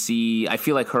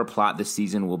feel like her plot this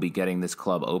season will be getting this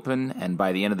club open, and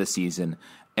by the end of the season,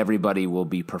 everybody will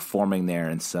be performing there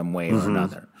in some way or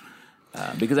another.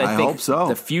 Because I think hope so.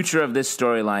 The future of this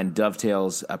storyline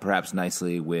dovetails perhaps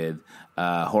nicely with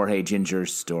Jorge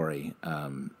Ginger's story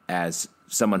as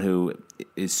someone who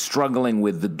is struggling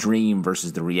with the dream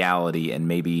versus the reality and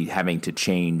maybe having to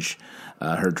change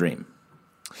her dream.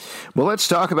 Well, let's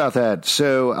talk about that.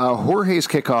 So Jorge's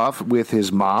kickoff with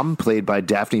his mom, played by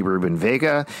Daphne Rubin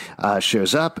Vega,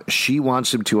 shows up. She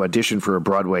wants him to audition for a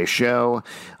Broadway show.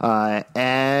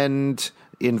 And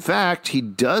in fact, he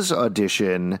does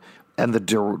audition, and the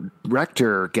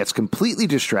director gets completely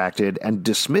distracted and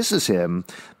dismisses him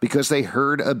because they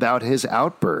heard about his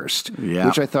outburst,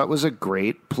 which I thought was a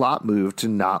great plot move to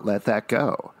not let that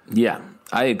go. Yeah,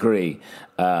 I agree.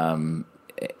 And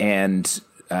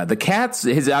the Cats,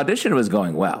 his audition was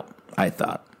going well, I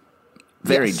thought.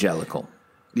 Very jellical.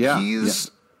 Yeah. He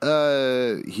is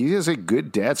a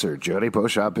good dancer. Jody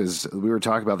Beauchamp we were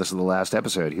talking about this in the last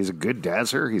episode. He's a good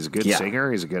dancer. He's a good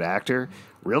singer. He's a good actor.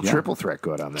 Real triple threat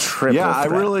going on there. Triple threat. I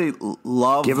really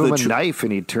love Give him a knife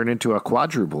and he'd turn into a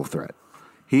quadruple threat.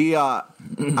 I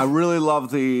really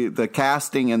love the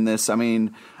casting in this. I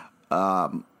mean,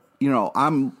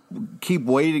 I'm keep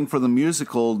waiting for the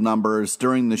musical numbers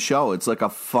during the show. It's like a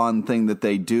fun thing that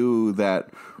they do that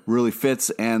really fits,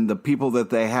 and the people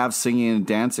that they have singing and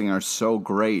dancing are so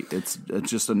great. It's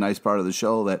just a nice part of the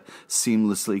show that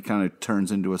seamlessly kind of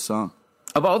turns into a song.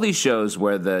 Of all these shows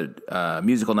where the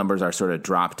musical numbers are sort of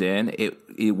dropped in,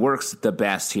 it works the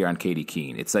best here on Katie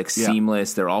Keene. It's like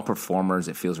seamless. They're all performers.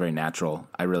 It feels very natural.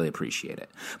 I really appreciate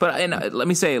it. But let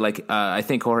me say, I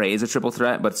think Jorge is a triple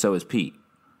threat, but so is Pete,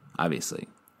 obviously.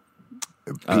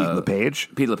 Pete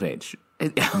LePage? Pete LePage.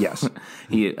 Yes.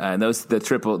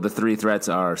 The three threats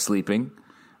are sleeping,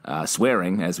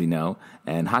 swearing, as we know,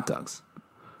 and hot dogs.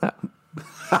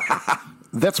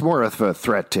 That's more of a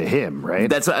threat to him, right?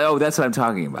 That's what I'm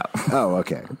talking about. Oh,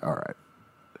 okay. All right.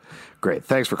 Great.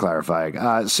 Thanks for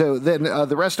clarifying. So then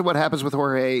the rest of what happens with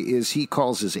Jorge is he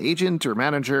calls his agent or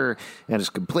manager and is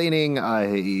complaining.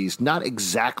 He's not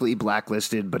exactly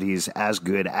blacklisted, but he's as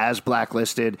good as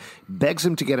blacklisted. Begs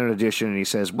him to get an audition, and he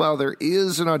says, well, there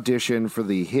is an audition for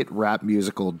the hit rap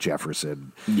musical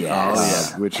Jefferson.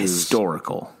 Yes. Which is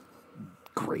historical.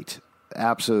 Great.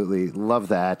 Absolutely love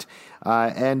that.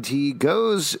 And he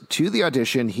goes to the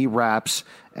audition, he raps,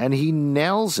 and he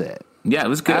nails it. Yeah, it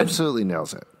was good. Absolutely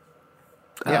nails it.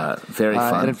 Yeah, very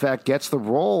fun. And in fact, gets the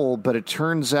role, but it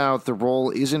turns out the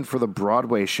role isn't for the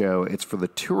Broadway show, it's for the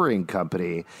touring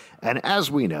company. And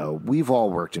as we know, we've all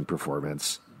worked in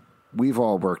performance. We've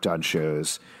all worked on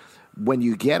shows. When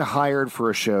you get hired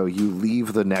for a show, you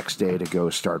leave the next day to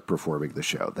go start performing the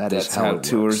show. That's how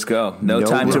tours go. No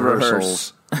time to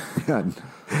rehearse.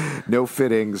 No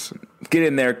fittings. Get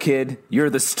in there, kid. You're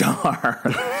the star.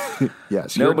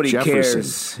 Yes, nobody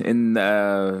cares. In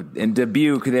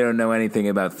Dubuque, they don't know anything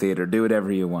about theater. Do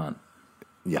whatever you want.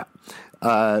 Yeah.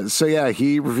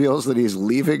 He reveals that he's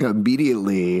leaving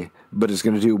immediately, but is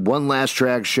going to do one last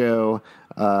drag show.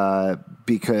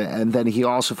 And then he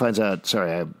also finds out.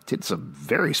 Sorry, I did some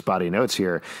very spotty notes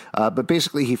here. But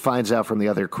basically, he finds out from the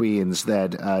other queens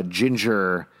that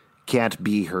Ginger can't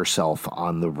be herself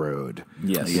on the road.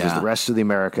 Yes. Because the rest of the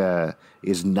America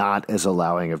is not as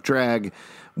allowing of drag,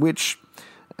 which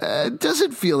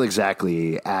doesn't feel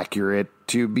exactly accurate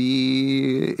to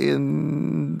be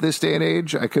in this day and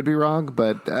age. I could be wrong,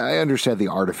 but I understand the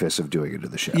artifice of doing it to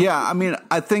the show. Yeah, I mean,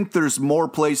 I think there's more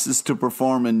places to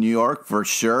perform in New York for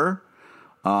sure,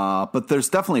 but there's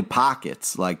definitely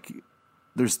pockets. Like,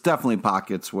 there's definitely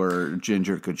pockets where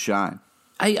Ginger could shine.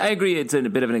 I agree it's a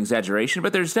bit of an exaggeration,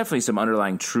 but there's definitely some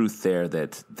underlying truth there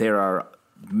that there are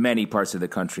many parts of the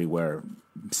country where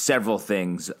several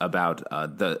things about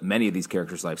many of these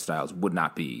characters' lifestyles would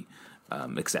not be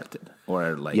accepted or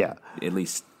at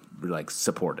least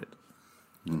supported.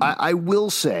 I will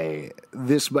say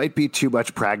this might be too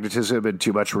much pragmatism and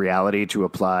too much reality to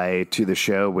apply to the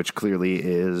show, which clearly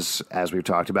is, as we've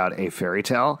talked about, a fairy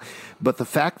tale. But the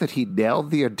fact that he nailed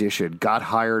the audition, got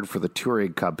hired for the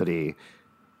touring company,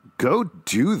 go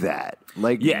do that.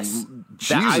 Yes.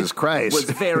 Jesus Christ. I was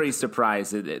very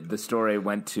surprised that the story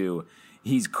went to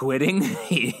he's quitting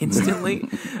instantly.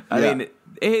 I mean,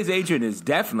 his agent is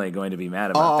definitely going to be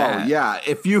mad about that. Oh, yeah.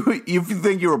 If you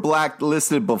think you were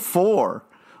blacklisted before,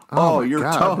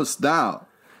 you're toast now.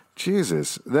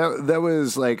 Jesus. That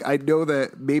was I know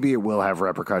that maybe it will have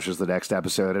repercussions the next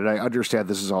episode, and I understand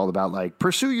this is all about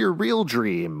pursue your real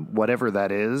dream, whatever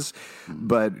that is.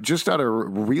 But just on a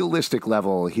realistic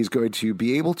level, he's going to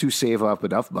be able to save up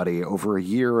enough money over a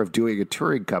year of doing a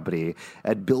touring company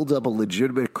and build up a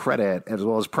legitimate credit, as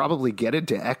well as probably get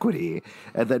into equity,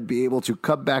 and then be able to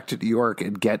come back to New York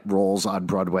and get roles on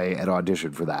Broadway and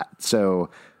audition for that. So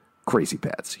crazy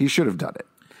pants. He should have done it.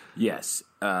 Yes.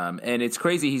 And it's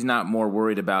crazy he's not more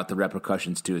worried about the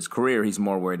repercussions to his career. He's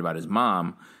more worried about his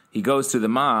mom. He goes to the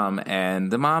mom,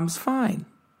 and the mom's fine.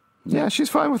 Yeah, she's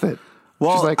fine with it.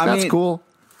 Well, she's that's cool.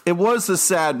 It was a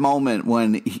sad moment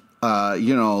when, he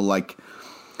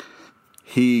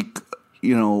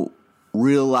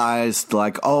realized,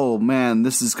 oh, man,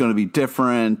 this is going to be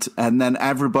different. And then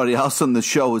everybody else on the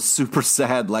show was super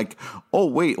sad. Oh,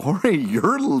 wait, Jorge,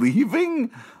 you're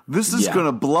leaving? This is going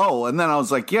to blow. And then I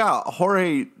was like, yeah,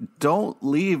 Jorge, don't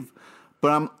leave.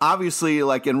 But I'm obviously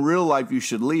in real life, you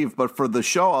should leave. But for the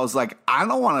show, I was like, I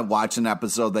don't want to watch an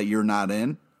episode that you're not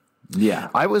in. Yeah.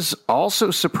 I was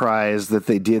also surprised that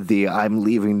they did the I'm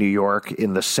leaving New York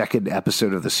in the second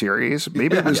episode of the series.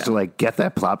 Maybe it was to get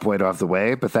that plot point off the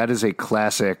way. But that is a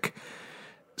classic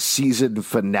season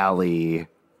finale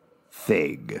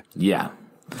thing. Yeah.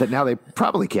 That now they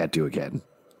probably can't do again.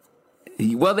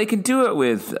 Well, they can do it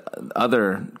with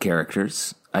other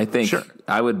characters. I think sure.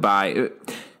 I would buy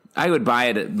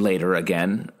it later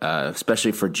again,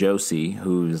 especially for Josie,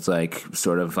 who's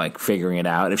sort of figuring it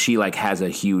out. If she has a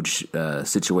huge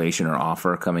situation or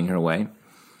offer coming her way.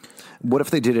 What if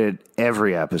they did it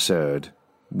every episode?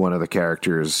 One of the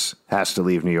characters has to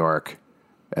leave New York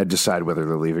and decide whether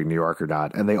they're leaving New York or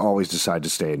not, and they always decide to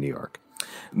stay in New York.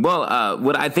 Well,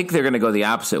 what I think they're going to go the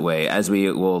opposite way, as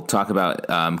we will talk about.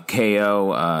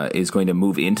 KO is going to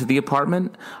move into the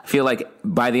apartment. I feel like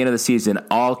by the end of the season,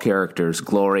 all characters,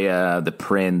 Gloria, the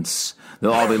prince,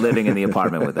 they'll all be living in the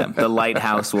apartment with them. The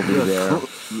lighthouse will be there.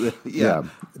 Yeah.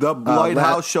 The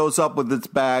lighthouse shows up with its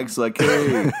bags hey,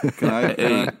 can I?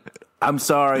 Hey, I'm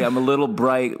sorry, I'm a little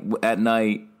bright at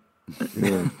night.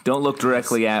 Yeah. Don't look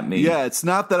directly at me. Yeah, it's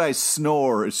not that I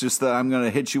snore. It's just that I'm going to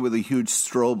hit you with a huge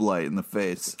strobe light in the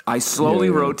face. I slowly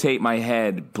rotate my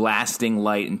head, blasting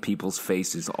light in people's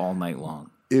faces all night long.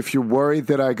 If you're worried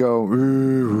that I go,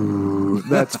 ooh,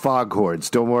 that's foghorns.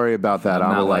 Don't worry about that.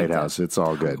 I'm a lighthouse. It's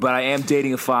all good. But I am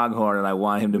dating a foghorn, and I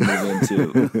want him to move in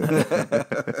too.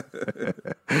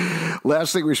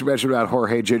 Last thing we should mention about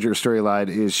Jorge Ginger's storyline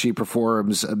is she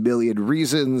performs A Million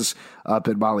Reasons up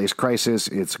at Molly's Crisis.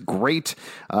 It's great.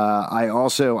 I'm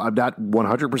not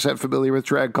 100% familiar with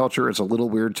drag culture. It's a little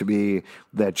weird to me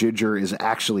that Ginger is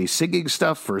actually singing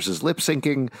stuff versus lip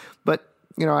syncing, but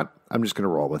you know what? I'm just going to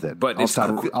roll with it. But I'll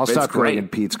stop bringing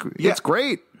Pete's. Yeah. It's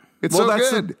great. It's so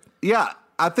good.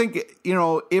 I think,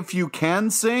 if you can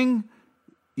sing,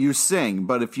 you sing.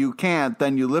 But if you can't,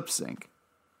 then you lip sync.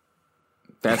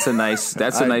 That's a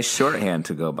nice shorthand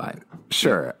to go by.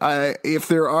 Sure. If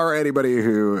there are anybody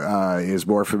who is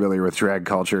more familiar with drag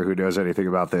culture, who knows anything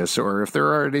about this, or if there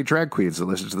are any drag queens that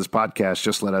listen to this podcast,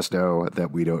 just let us know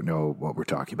that we don't know what we're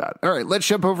talking about. All right, let's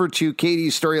jump over to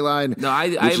Katie's storyline. No,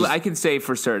 I can say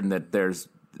for certain that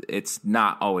it's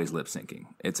not always lip syncing.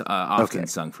 It's often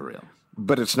sung for real.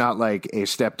 But it's not like a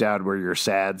step down where you're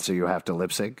sad, so you have to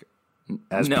lip sync.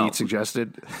 As Pete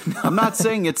suggested, I'm not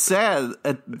saying it's sad.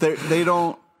 They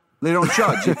don't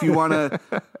judge. If you want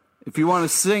to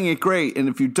sing it, great. And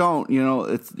if you don't,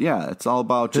 it's all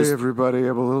about just. Hey everybody,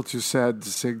 I'm a little too sad to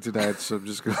sing tonight, so I'm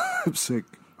just gonna lip sync.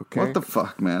 Okay. What the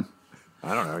fuck, man?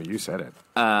 I don't know. You said it.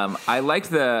 I liked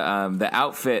the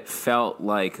outfit. Felt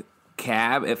like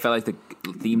cab. It felt like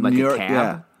the theme like York, a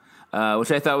cab.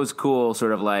 Which I thought was cool,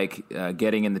 sort of like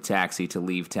getting in the taxi to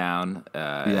leave town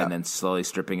and then slowly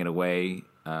stripping it away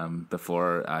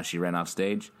before she ran off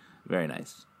stage. Very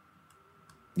nice.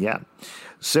 Yeah.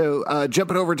 So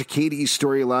jumping over to Katie's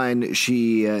storyline,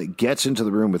 she gets into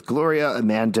the room with Gloria.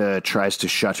 Amanda tries to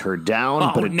shut her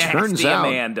down, but it turns out...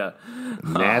 Amanda.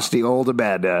 Nasty old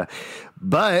Amanda.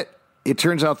 But it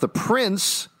turns out the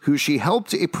prince, who she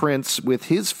helped a prince with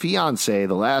his fiancée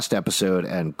the last episode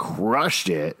and crushed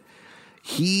it,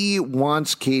 he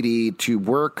wants Katie to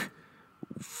work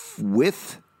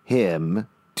with him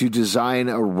to design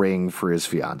a ring for his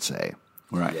fiancée.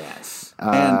 Right. Yes.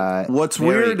 And what's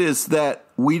weird is that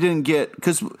we didn't get,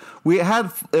 because we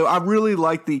had, I really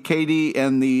liked the Katie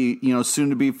and the, soon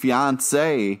to be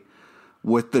fiance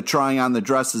with the trying on the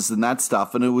dresses and that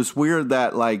stuff. And it was weird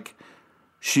that like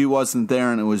she wasn't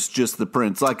there and it was just the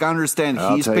prince. Like I understand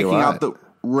he's picking out the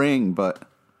ring, but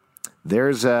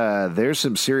there's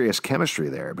some serious chemistry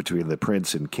there between the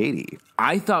prince and Katie.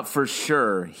 I thought for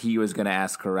sure he was going to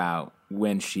ask her out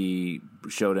when she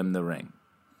showed him the ring.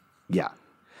 Yeah.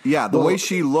 Yeah, the way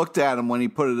she looked at him when he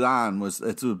put it on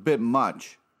it's a bit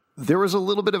much. There was a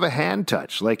little bit of a hand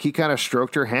touch. Like he kind of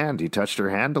stroked her hand. He touched her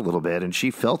hand a little bit and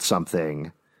she felt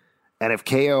something. And if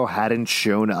KO hadn't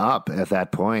shown up at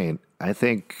that point, I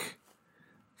think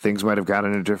things might have gone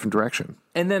in a different direction.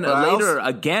 And then later,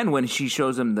 again, when she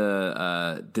shows him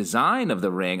the design of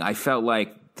the ring, I felt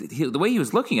like the way he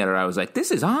was looking at her, I was like, this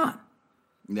is on.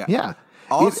 Yeah.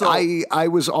 Also, I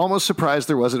was almost surprised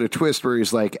there wasn't a twist where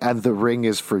he's like, and the ring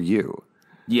is for you.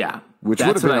 Yeah. Which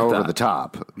would have been over the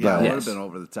top. Yeah, it would have been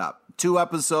over the top. 2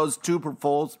 episodes, 2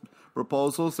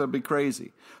 proposals, that'd be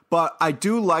crazy. But I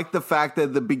do like the fact that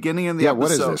at the beginning of the episode...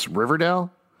 what is this,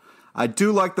 Riverdale? I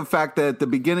do like the fact that at the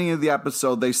beginning of the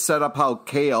episode, they set up how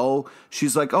KO,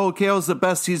 she's like, oh, KO's the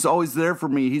best. He's always there for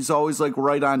me. He's always like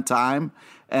right on time.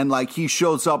 And like he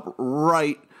shows up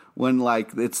right when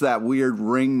like it's that weird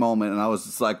ring moment. And I was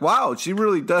just like, wow, she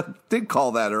really did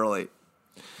call that early.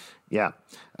 Yeah.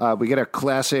 We get a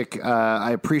classic.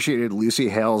 I appreciated Lucy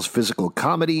Hale's physical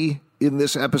comedy in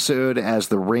this episode as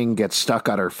the ring gets stuck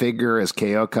on her finger as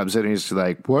KO comes in and he's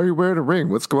like, why are you wearing a ring?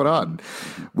 What's going on?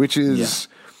 Which is...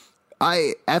 Yeah.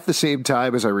 At the same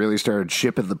time as I really started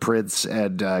shipping the prince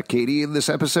and Katie in this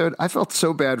episode, I felt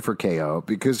so bad for KO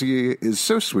because he is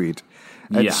so sweet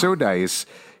and so nice.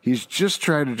 He's just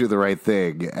trying to do the right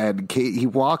thing. And he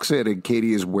walks in and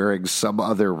Katie is wearing some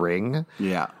other ring.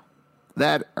 Yeah.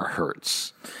 That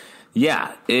hurts.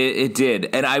 Yeah, it did.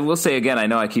 And I will say again, I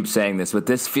know I keep saying this, but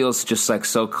this feels just like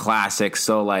so classic,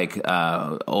 so like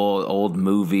old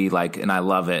movie, like, and I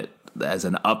love it as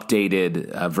an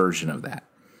updated version of that.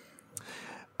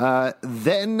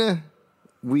 Then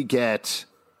we get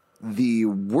the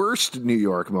worst New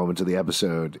York moment of the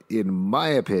episode, in my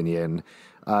opinion.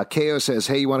 KO says,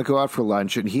 hey, you want to go out for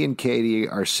lunch? And he and Katie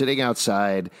are sitting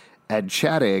outside and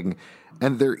chatting,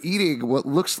 and they're eating what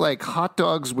looks like hot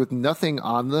dogs with nothing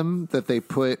on them that they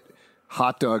put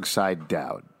hot dog side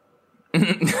down.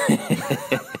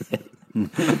 And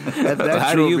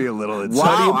that drove me a little insane.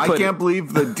 Wow, I can't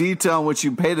believe the detail in which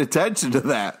you paid attention to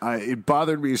that. It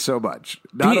bothered me so much.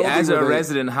 As a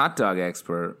resident hot dog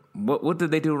expert, what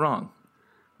did they do wrong?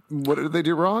 What did they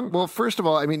do wrong? Well, first of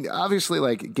all, I mean, obviously,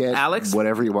 like, get Alex,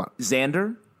 whatever you want.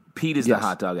 Xander, Pete is the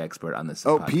hot dog expert on this.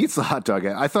 Oh, podcast. Pete's the hot dog.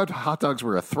 I thought hot dogs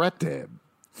were a threat to him.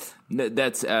 No,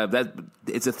 it's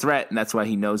a threat, and that's why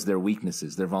he knows their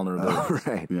weaknesses, their vulnerabilities.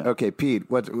 Oh, right. Yeah. Okay, Pete.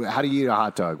 How do you eat a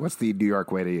hot dog? What's the New York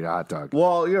way to eat a hot dog?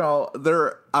 Well,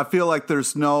 I feel like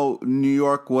there's no New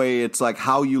York way. It's like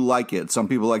how you like it. Some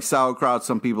people like sauerkraut.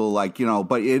 Some people like,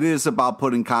 but it is about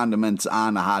putting condiments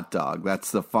on a hot dog.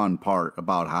 That's the fun part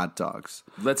about hot dogs.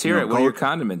 Let's hear it. What are your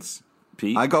condiments,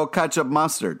 Pete? I go ketchup,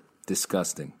 mustard.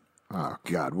 Disgusting. Oh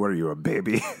God, what are you, a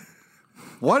baby?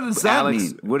 What does that Alex,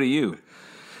 mean? What are you?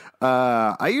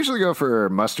 I usually go for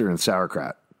mustard and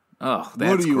sauerkraut. Oh,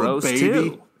 that's gross,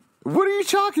 too. What are you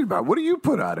talking about? What do you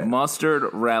put on it? Mustard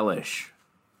relish.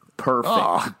 Perfect.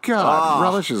 Oh, God.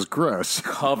 Relish is gross.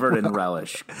 Covered in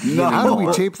relish. No. How do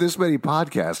we tape this many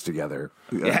podcasts together?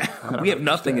 Yeah, we have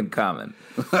nothing in common.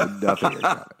 Nothing in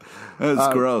common.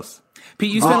 That's gross.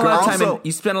 Pete, you spent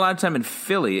a lot of time in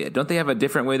Philly. Don't they have a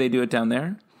different way they do it down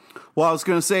there? Well, I was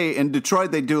going to say, in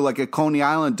Detroit, they do like a Coney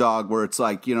Island dog where it's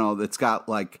like, it's got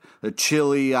like a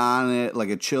chili on it, like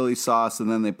a chili sauce, and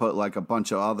then they put like a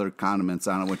bunch of other condiments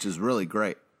on it, which is really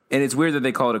great. And it's weird that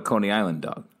they call it a Coney Island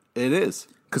dog. It is.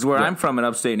 Because where I'm from in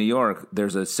upstate New York,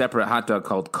 there's a separate hot dog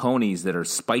called Conies that are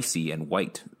spicy and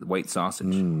white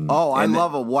sausage. Oh, I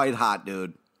love a white hot,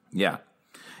 dude. Yeah.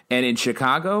 And in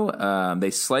Chicago,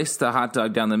 they slice the hot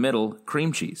dog down the middle,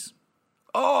 cream cheese.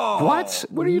 Oh, What?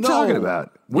 What are you talking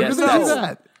about? Where Yes, do they do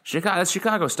that? That's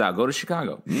Chicago style. Go to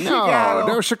Chicago.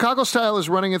 No, Chicago style is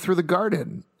running it through the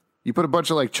garden. You put a bunch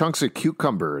of like chunks of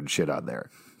cucumber and shit on there.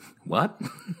 What?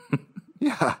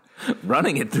 Yeah.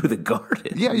 Running it through the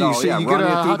garden. Yeah, No, you yeah, get run a it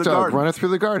through hot the dog, garden. run it through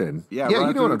the garden. Yeah, you run it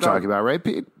know through what the I'm talking garden. about, right,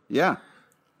 Pete? Yeah.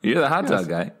 You're the hot dog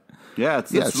guy. Yeah,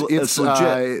 it's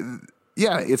legit.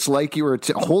 Yeah, it's like you were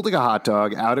holding a hot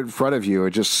dog out in front of you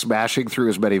and just smashing through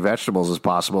as many vegetables as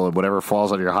possible, and whatever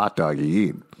falls on your hot dog, you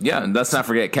eat. Yeah, and let's not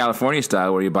forget California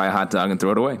style, where you buy a hot dog and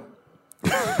throw it away.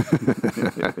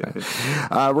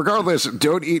 Regardless,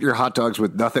 don't eat your hot dogs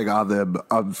with nothing on them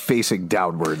facing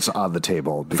downwards on the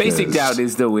table. Facing down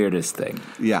is the weirdest thing.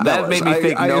 Yeah. That made me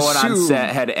think no one on assume-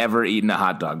 set had ever eaten a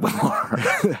hot dog before.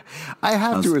 I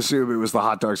have to assume it was the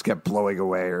hot dogs kept blowing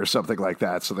away or something like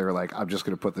that. So they were like, I'm just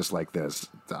going to put this like this.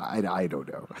 I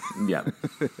don't know. Yeah.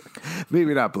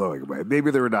 Maybe not blowing away.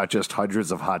 Maybe there were not just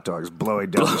hundreds of hot dogs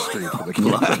blowing down the street for the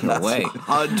camera. Blowing away.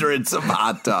 Hundreds of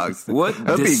hot dogs. What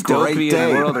That'd be a great dystopian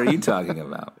day. world are you talking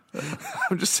about?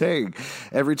 I'm just saying,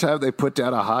 every time they put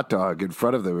down a hot dog in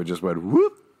front of them, it just went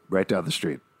whoop right down the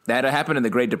street. That happened in the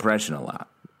Great Depression a lot.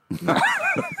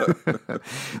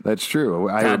 That's true.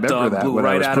 I Hot remember dog that blew when I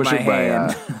right was out of my pushing my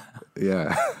hand.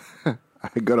 yeah.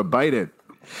 I got to bite it.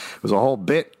 It was a whole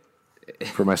bit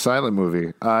for my silent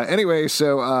movie. Anyway,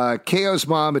 so KO's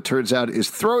mom, it turns out, is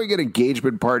throwing an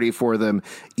engagement party for them,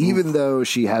 even though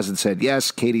she hasn't said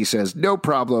yes. Katie says, no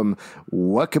problem.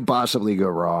 What could possibly go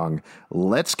wrong?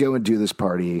 Let's go and do this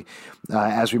party.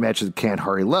 As we mentioned, Can't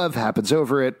Hurry Love happens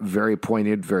over it. Very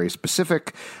poignant, very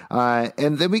specific.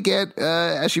 And then we get,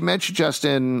 as you mentioned,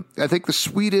 Justin, I think the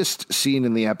sweetest scene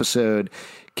in the episode,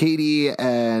 Katie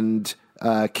and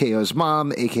KO's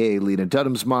mom, a.k.a. Lena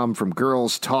Dunham's mom from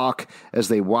Girls, talk as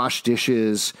they wash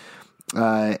dishes.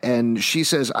 And she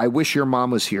says, I wish your mom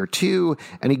was here too.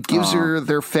 And he gives her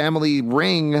their family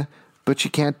ring, but she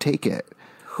can't take it.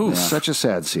 Such a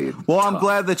sad scene. Well, I'm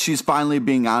glad that she's finally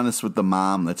being honest with the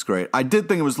mom. That's great. I did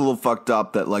think it was a little fucked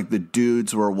up that like the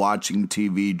dudes were watching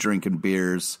TV, drinking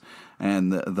beers,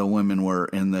 and the women were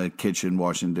in the kitchen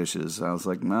washing dishes. I was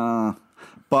like, nah.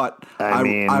 But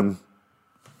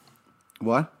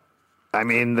what? I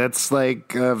mean, that's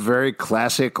like a very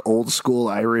classic old school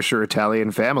Irish or Italian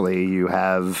family. You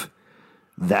have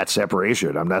that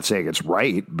separation. I'm not saying it's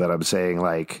right, but I'm saying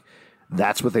like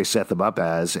that's what they set them up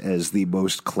as the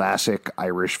most classic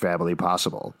Irish family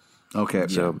possible. Okay.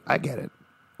 So I get it.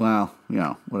 Well,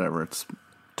 whatever. It's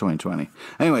 2020.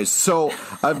 Anyways, so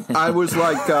I was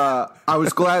like, I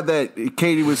was glad that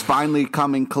Katie was finally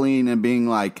coming clean and being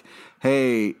like,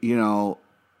 hey,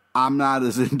 I'm not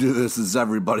as into this as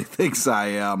everybody thinks I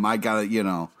am. I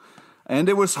gotta, And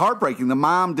it was heartbreaking. The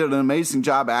mom did an amazing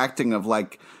job acting of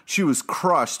like she was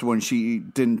crushed when she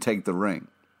didn't take the ring.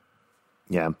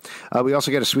 Yeah. We also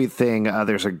get a sweet thing.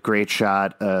 There's a great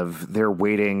shot of they're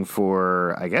waiting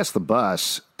for, I guess, the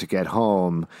bus to get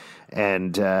home.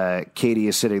 And Katie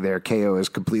is sitting there. KO is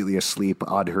completely asleep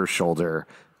on her shoulder.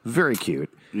 Very cute.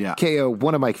 Yeah. KO,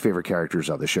 one of my favorite characters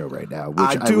on the show right now, which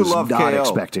I do was love not KO.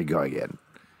 expecting going in.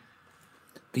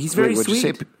 He's very What'd you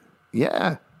sweet. say?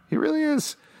 Yeah, he really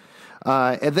is.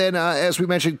 And then, as we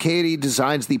mentioned, Katie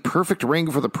designs the perfect ring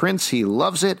for the prince. He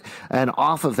loves it. And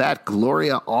off of that,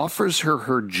 Gloria offers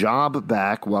her job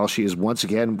back while she is once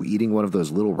again eating one of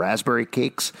those little raspberry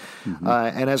cakes.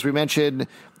 And as we mentioned,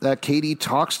 Katie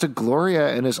talks to Gloria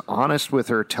and is honest with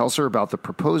her, tells her about the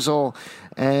proposal.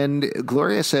 And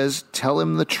Gloria says, tell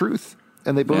him the truth.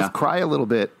 And they both cry a little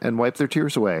bit and wipe their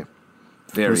tears away.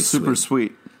 It Very was super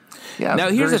sweet. Yeah. Now,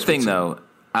 here's very the thing, sweet.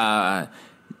 though.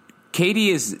 Katie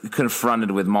is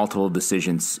confronted with multiple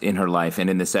decisions in her life, and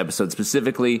in this episode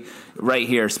specifically, right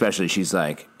here especially, she's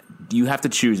like, you have to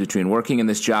choose between working in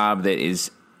this job that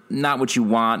is not what you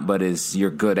want, but is you're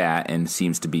good at and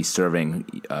seems to be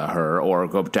serving her, or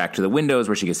go back to the windows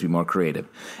where she gets to be more creative.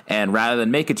 And rather than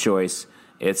make a choice,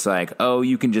 it's like, oh,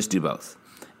 you can just do both.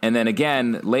 And then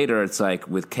again, later, it's like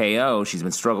with KO, she's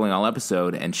been struggling all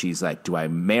episode, and she's like, do I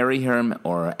marry him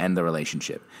or end the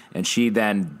relationship? And she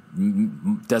then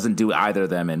doesn't do either of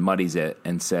them and muddies it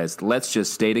and says, let's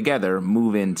just stay together,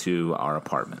 move into our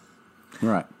apartment.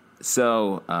 Right.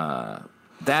 So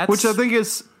that's... Which I think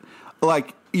is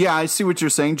like, yeah, I see what you're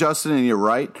saying, Justin, and you're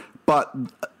right. But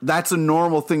that's a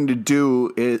normal thing to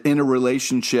do in a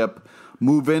relationship.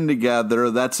 Move in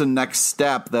together. That's a next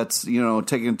step. That's,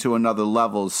 taken to another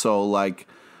level. So, like,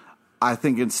 I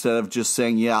think instead of just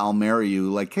saying, yeah, I'll marry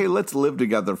you, like, hey, let's live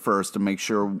together first and make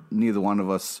sure neither one of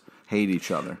us hate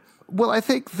each other. Well, I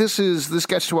think this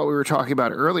gets to what we were talking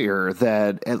about earlier,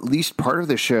 that at least part of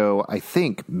the show, I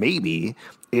think, maybe,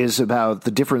 is about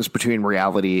the difference between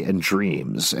reality and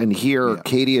dreams. And here,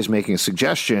 Katie is making a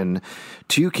suggestion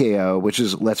to KO, which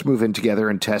is let's move in together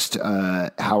and test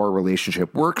how our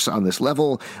relationship works on this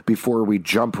level before we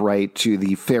jump right to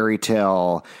the fairy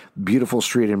tale, beautiful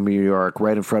street in New York,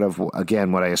 right in front of,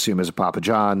 again, what I assume is a Papa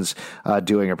John's,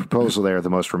 doing a proposal there, the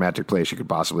most romantic place you could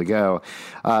possibly go.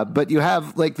 But you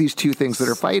have like these two things that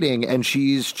are fighting, and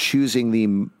she's choosing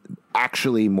the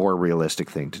actually more realistic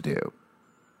thing to do.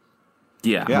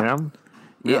 Yeah. You know?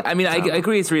 Yeah, I mean, I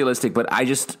agree it's realistic, but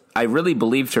I really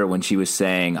believed her when she was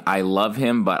saying, I love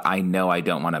him, but I know I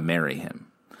don't want to marry him.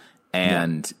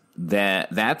 And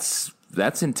that's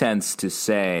intense to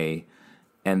say,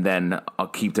 and then I'll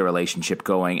keep the relationship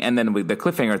going. And then the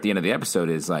cliffhanger at the end of the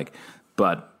episode is like,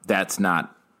 but that's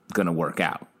not going to work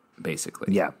out,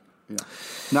 basically. Yeah.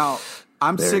 Now,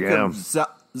 I'm There sick you go. of,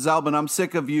 Zalbin, I'm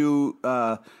sick of you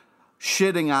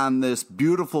shitting on this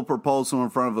beautiful proposal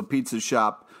in front of a pizza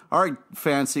shop. All right,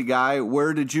 fancy guy,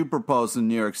 where did you propose in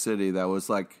New York City that was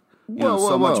like,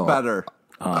 so much better?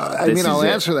 I mean, I'll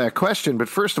answer that question, but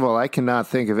first of all, I cannot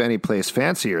think of any place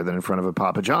fancier than in front of a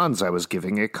Papa John's. I was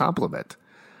giving a compliment.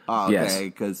 Okay,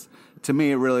 because to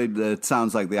me, it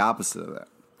sounds like the opposite of that.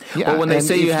 Yeah, Well, when they and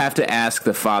say if- you have to ask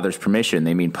the father's permission,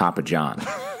 they mean Papa John.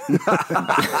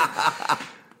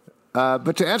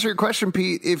 But to answer your question,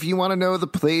 Pete, if you want to know the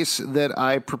place that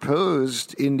I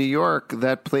proposed in New York,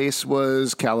 that place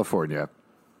was California.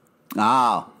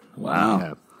 Oh, Wow.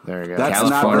 Yeah, there you go. That's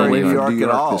California, not very New York, New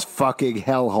at all. as fucking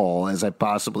hellhole as I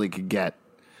possibly could get.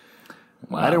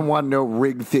 Wow. I didn't want no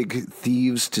ring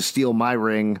thieves to steal my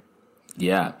ring.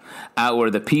 Yeah. Out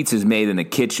where the pizza's made in a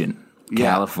kitchen,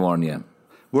 California.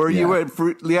 Were you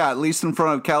at least in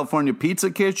front of California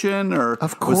Pizza Kitchen? Or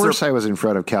Of course I was in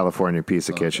front of California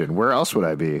Pizza Kitchen. Where else would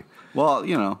I be?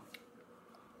 Well,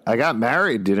 I got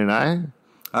married, didn't I?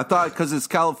 I thought because it's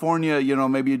California,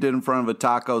 maybe you did in front of a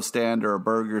taco stand or a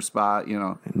burger spot,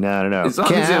 No. As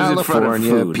long as it was in front of California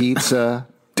food. Pizza.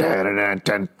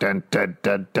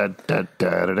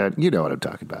 Da-da-da-dun-dun-dun-dun-dun-dun-dun. You know what I'm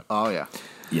talking about. Oh, yeah.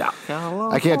 Yeah.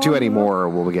 I can't do any more or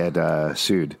we'll get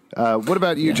sued. What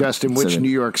about you, Justin? Which New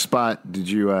York spot did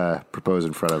you propose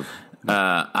in front of?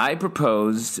 I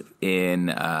proposed in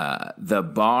the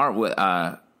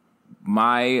bar.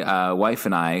 My wife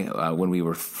and I, when we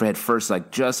had first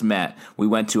just met, we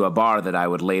went to a bar that I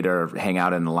would later hang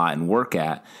out in a lot and work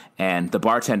at. And the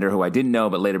bartender, who I didn't know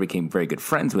but later became very good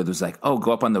friends with, was like, "Oh,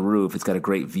 go up on the roof. It's got a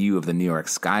great view of the New York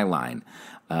skyline."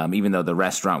 Even though the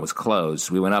restaurant was closed,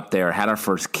 we went up there, had our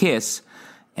first kiss,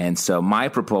 and so my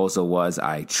proposal was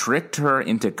I tricked her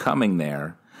into coming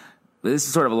there. This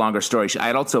is sort of a longer story. I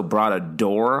had also brought a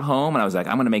door home, and I was like,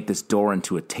 I'm going to make this door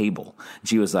into a table. And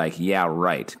she was like, yeah,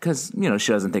 right, because,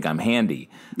 she doesn't think I'm handy.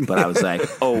 But I was like,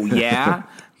 oh, yeah?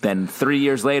 Then 3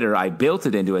 years later, I built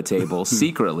it into a table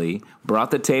secretly,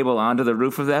 brought the table onto the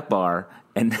roof of that bar,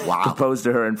 and proposed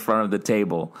to her in front of the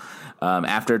table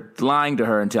after lying to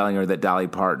her and telling her that Dolly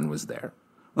Parton was there.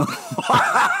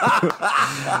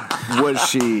 Was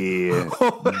she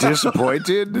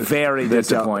disappointed? Very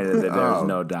disappointed that there was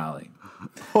no Dolly.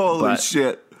 Holy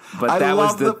shit. But that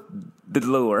was the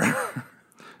lure.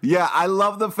 Yeah, I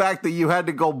love the fact that you had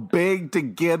to go big to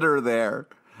get her there.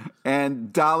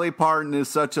 And Dolly Parton is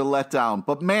such a letdown.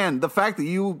 But man, the fact that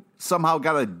you somehow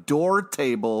got a door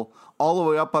table all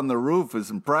the way up on the roof is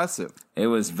impressive. It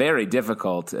was very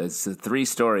difficult. It's 3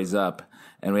 stories up,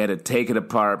 and we had to take it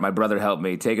apart. My brother helped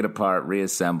me take it apart,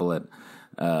 reassemble it.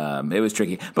 It was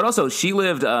tricky. But also, she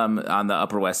lived on the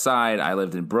Upper West Side. I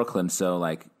lived in Brooklyn, so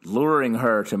luring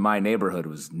her to my neighborhood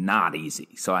was not easy.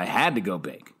 So I had to go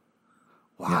big.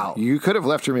 Wow. You could have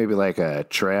left her maybe like a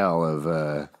trail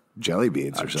of jelly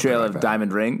beans or something. Trail like of that.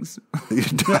 diamond rings.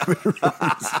 Diamond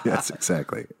rings. Yes,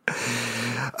 exactly.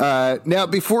 Now,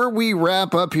 before we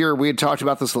wrap up here, we had talked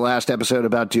about this the last episode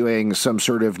about doing some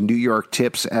sort of New York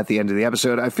tips at the end of the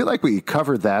episode. I feel like we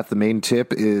covered that. The main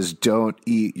tip is don't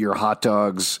eat your hot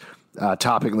dogs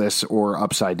toppingless or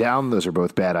upside down. Those are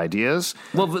both bad ideas.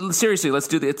 Well, but seriously, let's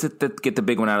do get the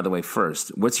big one out of the way first.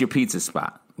 What's your pizza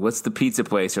spot? What's the pizza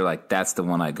place you're like, that's the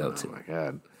one I go to? Oh, my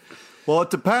God. Well, it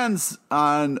depends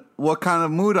on what kind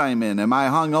of mood I'm in. Am I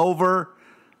hungover?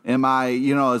 Am I,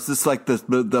 is this like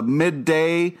the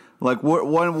midday? Like,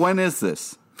 when is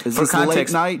this? Is For this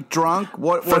context- late night drunk?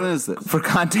 What is this? For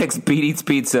context, Pete eats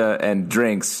pizza and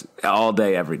drinks all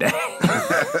day, every day.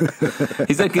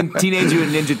 He's like a Teenage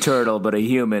Mutant Ninja Turtle, but a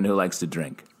human who likes to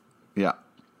drink. Yeah.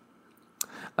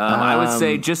 I would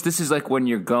say this is like when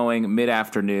you're going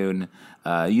mid-afternoon.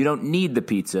 You don't need the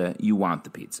pizza. You want the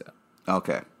pizza.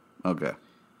 Okay.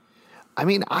 I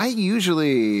mean, I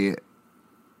usually,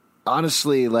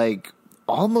 honestly, like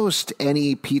almost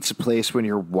any pizza place when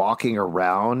you're walking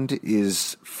around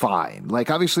is fine. Like,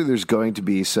 obviously, there's going to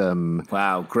be some.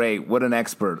 Wow, great! What an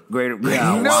expert! Great.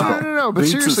 Yeah, no. But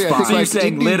Pizza's seriously, I fine. think So you're like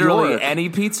saying in New literally York, any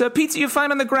pizza you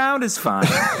find on the ground is fine.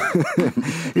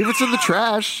 if it's in the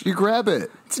trash, you grab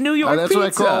it. It's New York That's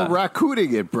pizza. what I call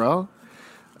raccooning it, bro.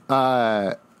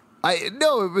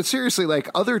 But seriously, like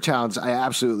other towns, I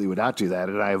absolutely would not do that,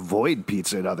 and I avoid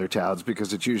pizza in other towns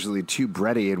because it's usually too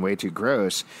bready and way too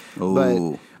gross. Ooh.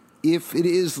 But if it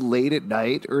is late at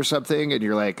night or something, and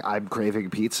you're like, I'm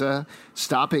craving pizza,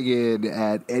 stopping in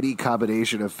at any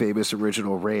combination of famous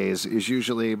original Ray's is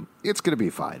usually, it's going to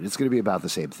be fine. It's going to be about the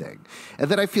same thing.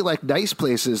 And then I feel like nice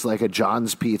places like a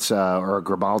John's Pizza or a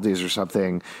Grimaldi's or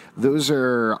something, those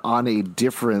are on a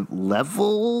different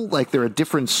level. Like they're a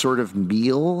different sort of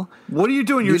meal. What are you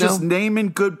doing? You're You know? just naming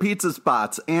good pizza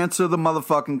spots. Answer the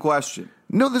motherfucking question.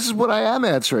 No, this is what I am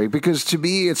answering because to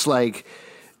me, it's like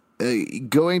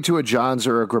going to a John's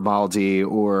or a Grimaldi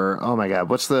or, oh my God,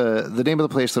 what's the name of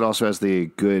the place that also has the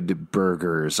good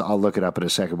burgers? I'll look it up in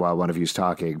a second while one of you's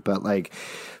talking. But like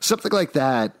something like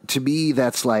that, to me,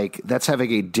 that's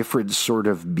having a different sort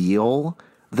of meal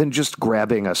than just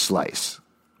grabbing a slice.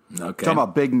 Okay. Talking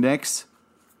about Big Nick's.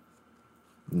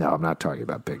 No, I'm not talking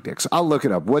about Big Dicks. I'll look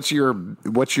it up. What's your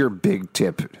big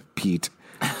tip, Pete?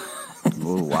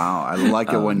 Oh, wow. I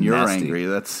like it when you're nasty. angry.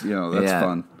 That's Yeah.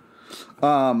 fun.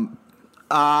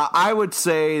 I would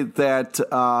say that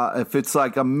if it's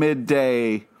like a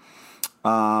midday,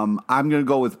 I'm going to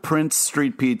go with Prince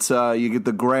Street Pizza. You get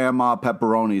the grandma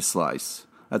pepperoni slice.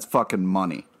 That's fucking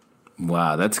money.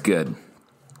 Wow, that's good.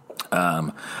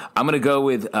 I'm going to go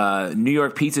with New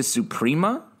York Pizza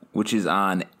Suprema, which is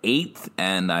on 8th,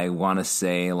 and I want to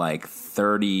say like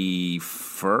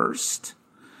 31st.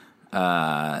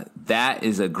 That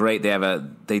is a great.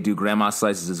 They do grandma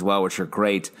slices as well, which are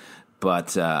great. But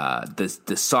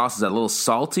the sauce is a little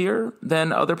saltier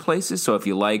than other places. So if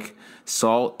you like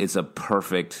salt, it's a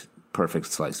perfect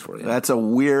slice for you. That's a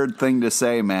weird thing to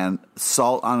say, man.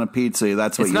 Salt on a pizza.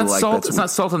 That's what It's you not like. salt. It's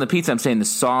not salt on the pizza. I'm saying the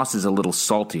sauce is a little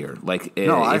saltier. Like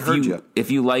No, I if heard you.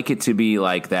 If you like it to be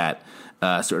like that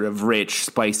sort of rich,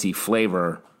 spicy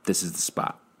flavor, this is the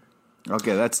spot.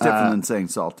 Okay, that's different than saying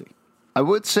salty. I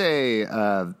would say,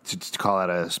 to call out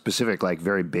a specific, like,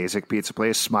 very basic pizza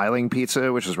place, Smiling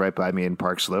Pizza, which is right by me in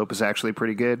Park Slope, is actually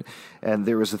pretty good. And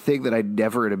there was a thing that I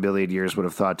never in a million years would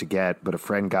have thought to get, but a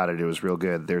friend got it. It was real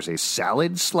good. There's a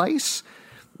salad slice,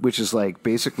 which is, like,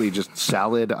 basically just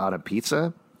salad on a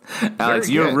pizza. Alex,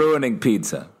 Very you're good. ruining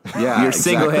pizza. Yeah, You're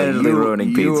single-handedly ruining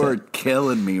pizza. You are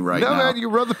killing me right No, now. man, you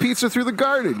run the pizza through the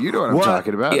garden. You know what I'm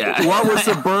talking about. Yeah. What was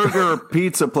the burger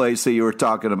pizza place that you were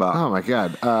talking about? Oh, my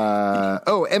God.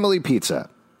 Emily Pizza.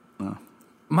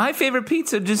 My favorite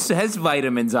pizza just has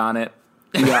vitamins on it.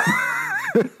 Yeah.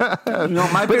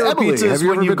 My favorite Emily, pizza have is you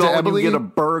when ever you been to go and Emily? you get a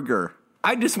burger.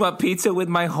 I just want pizza with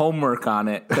my homework on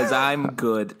it because I'm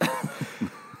good.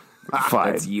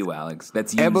 Fine. That's you, Alex.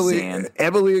 That's you, Emily Zan.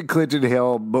 and Clinton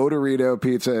Hill. Motorino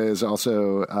Pizza is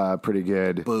also pretty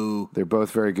good. Boo. They're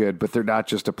both very good, but they're not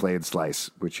just a plain slice,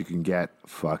 which you can get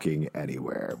fucking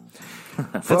anywhere.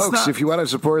 Folks, not- if you want to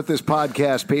support this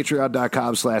podcast,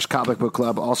 patreon.com/Comic Book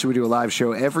Club. Also, we do a live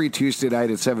show every Tuesday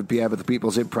night at 7 p.m. at the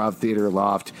People's Improv Theater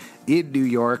Loft in New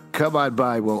York. Come on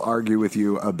by. We'll argue with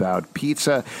you about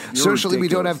pizza. Socially, we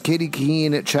don't ridiculous. have Katie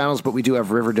Keene channels, but we do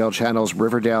have Riverdale channels.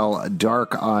 Riverdale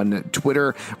Dark on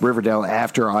Twitter, Riverdale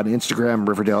After on Instagram,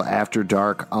 Riverdale After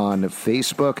Dark on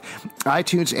Facebook,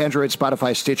 iTunes, Android,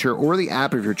 Spotify, Stitcher, or the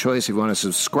app of your choice. If you want to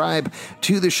subscribe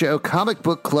to the show,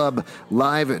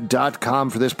 comicbookclublive.com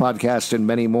for this podcast and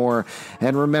many more.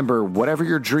 And remember, whatever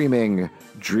you're dreaming,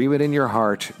 dream it in your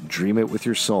heart, dream it with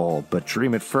your soul, but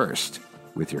dream it first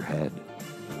with your head.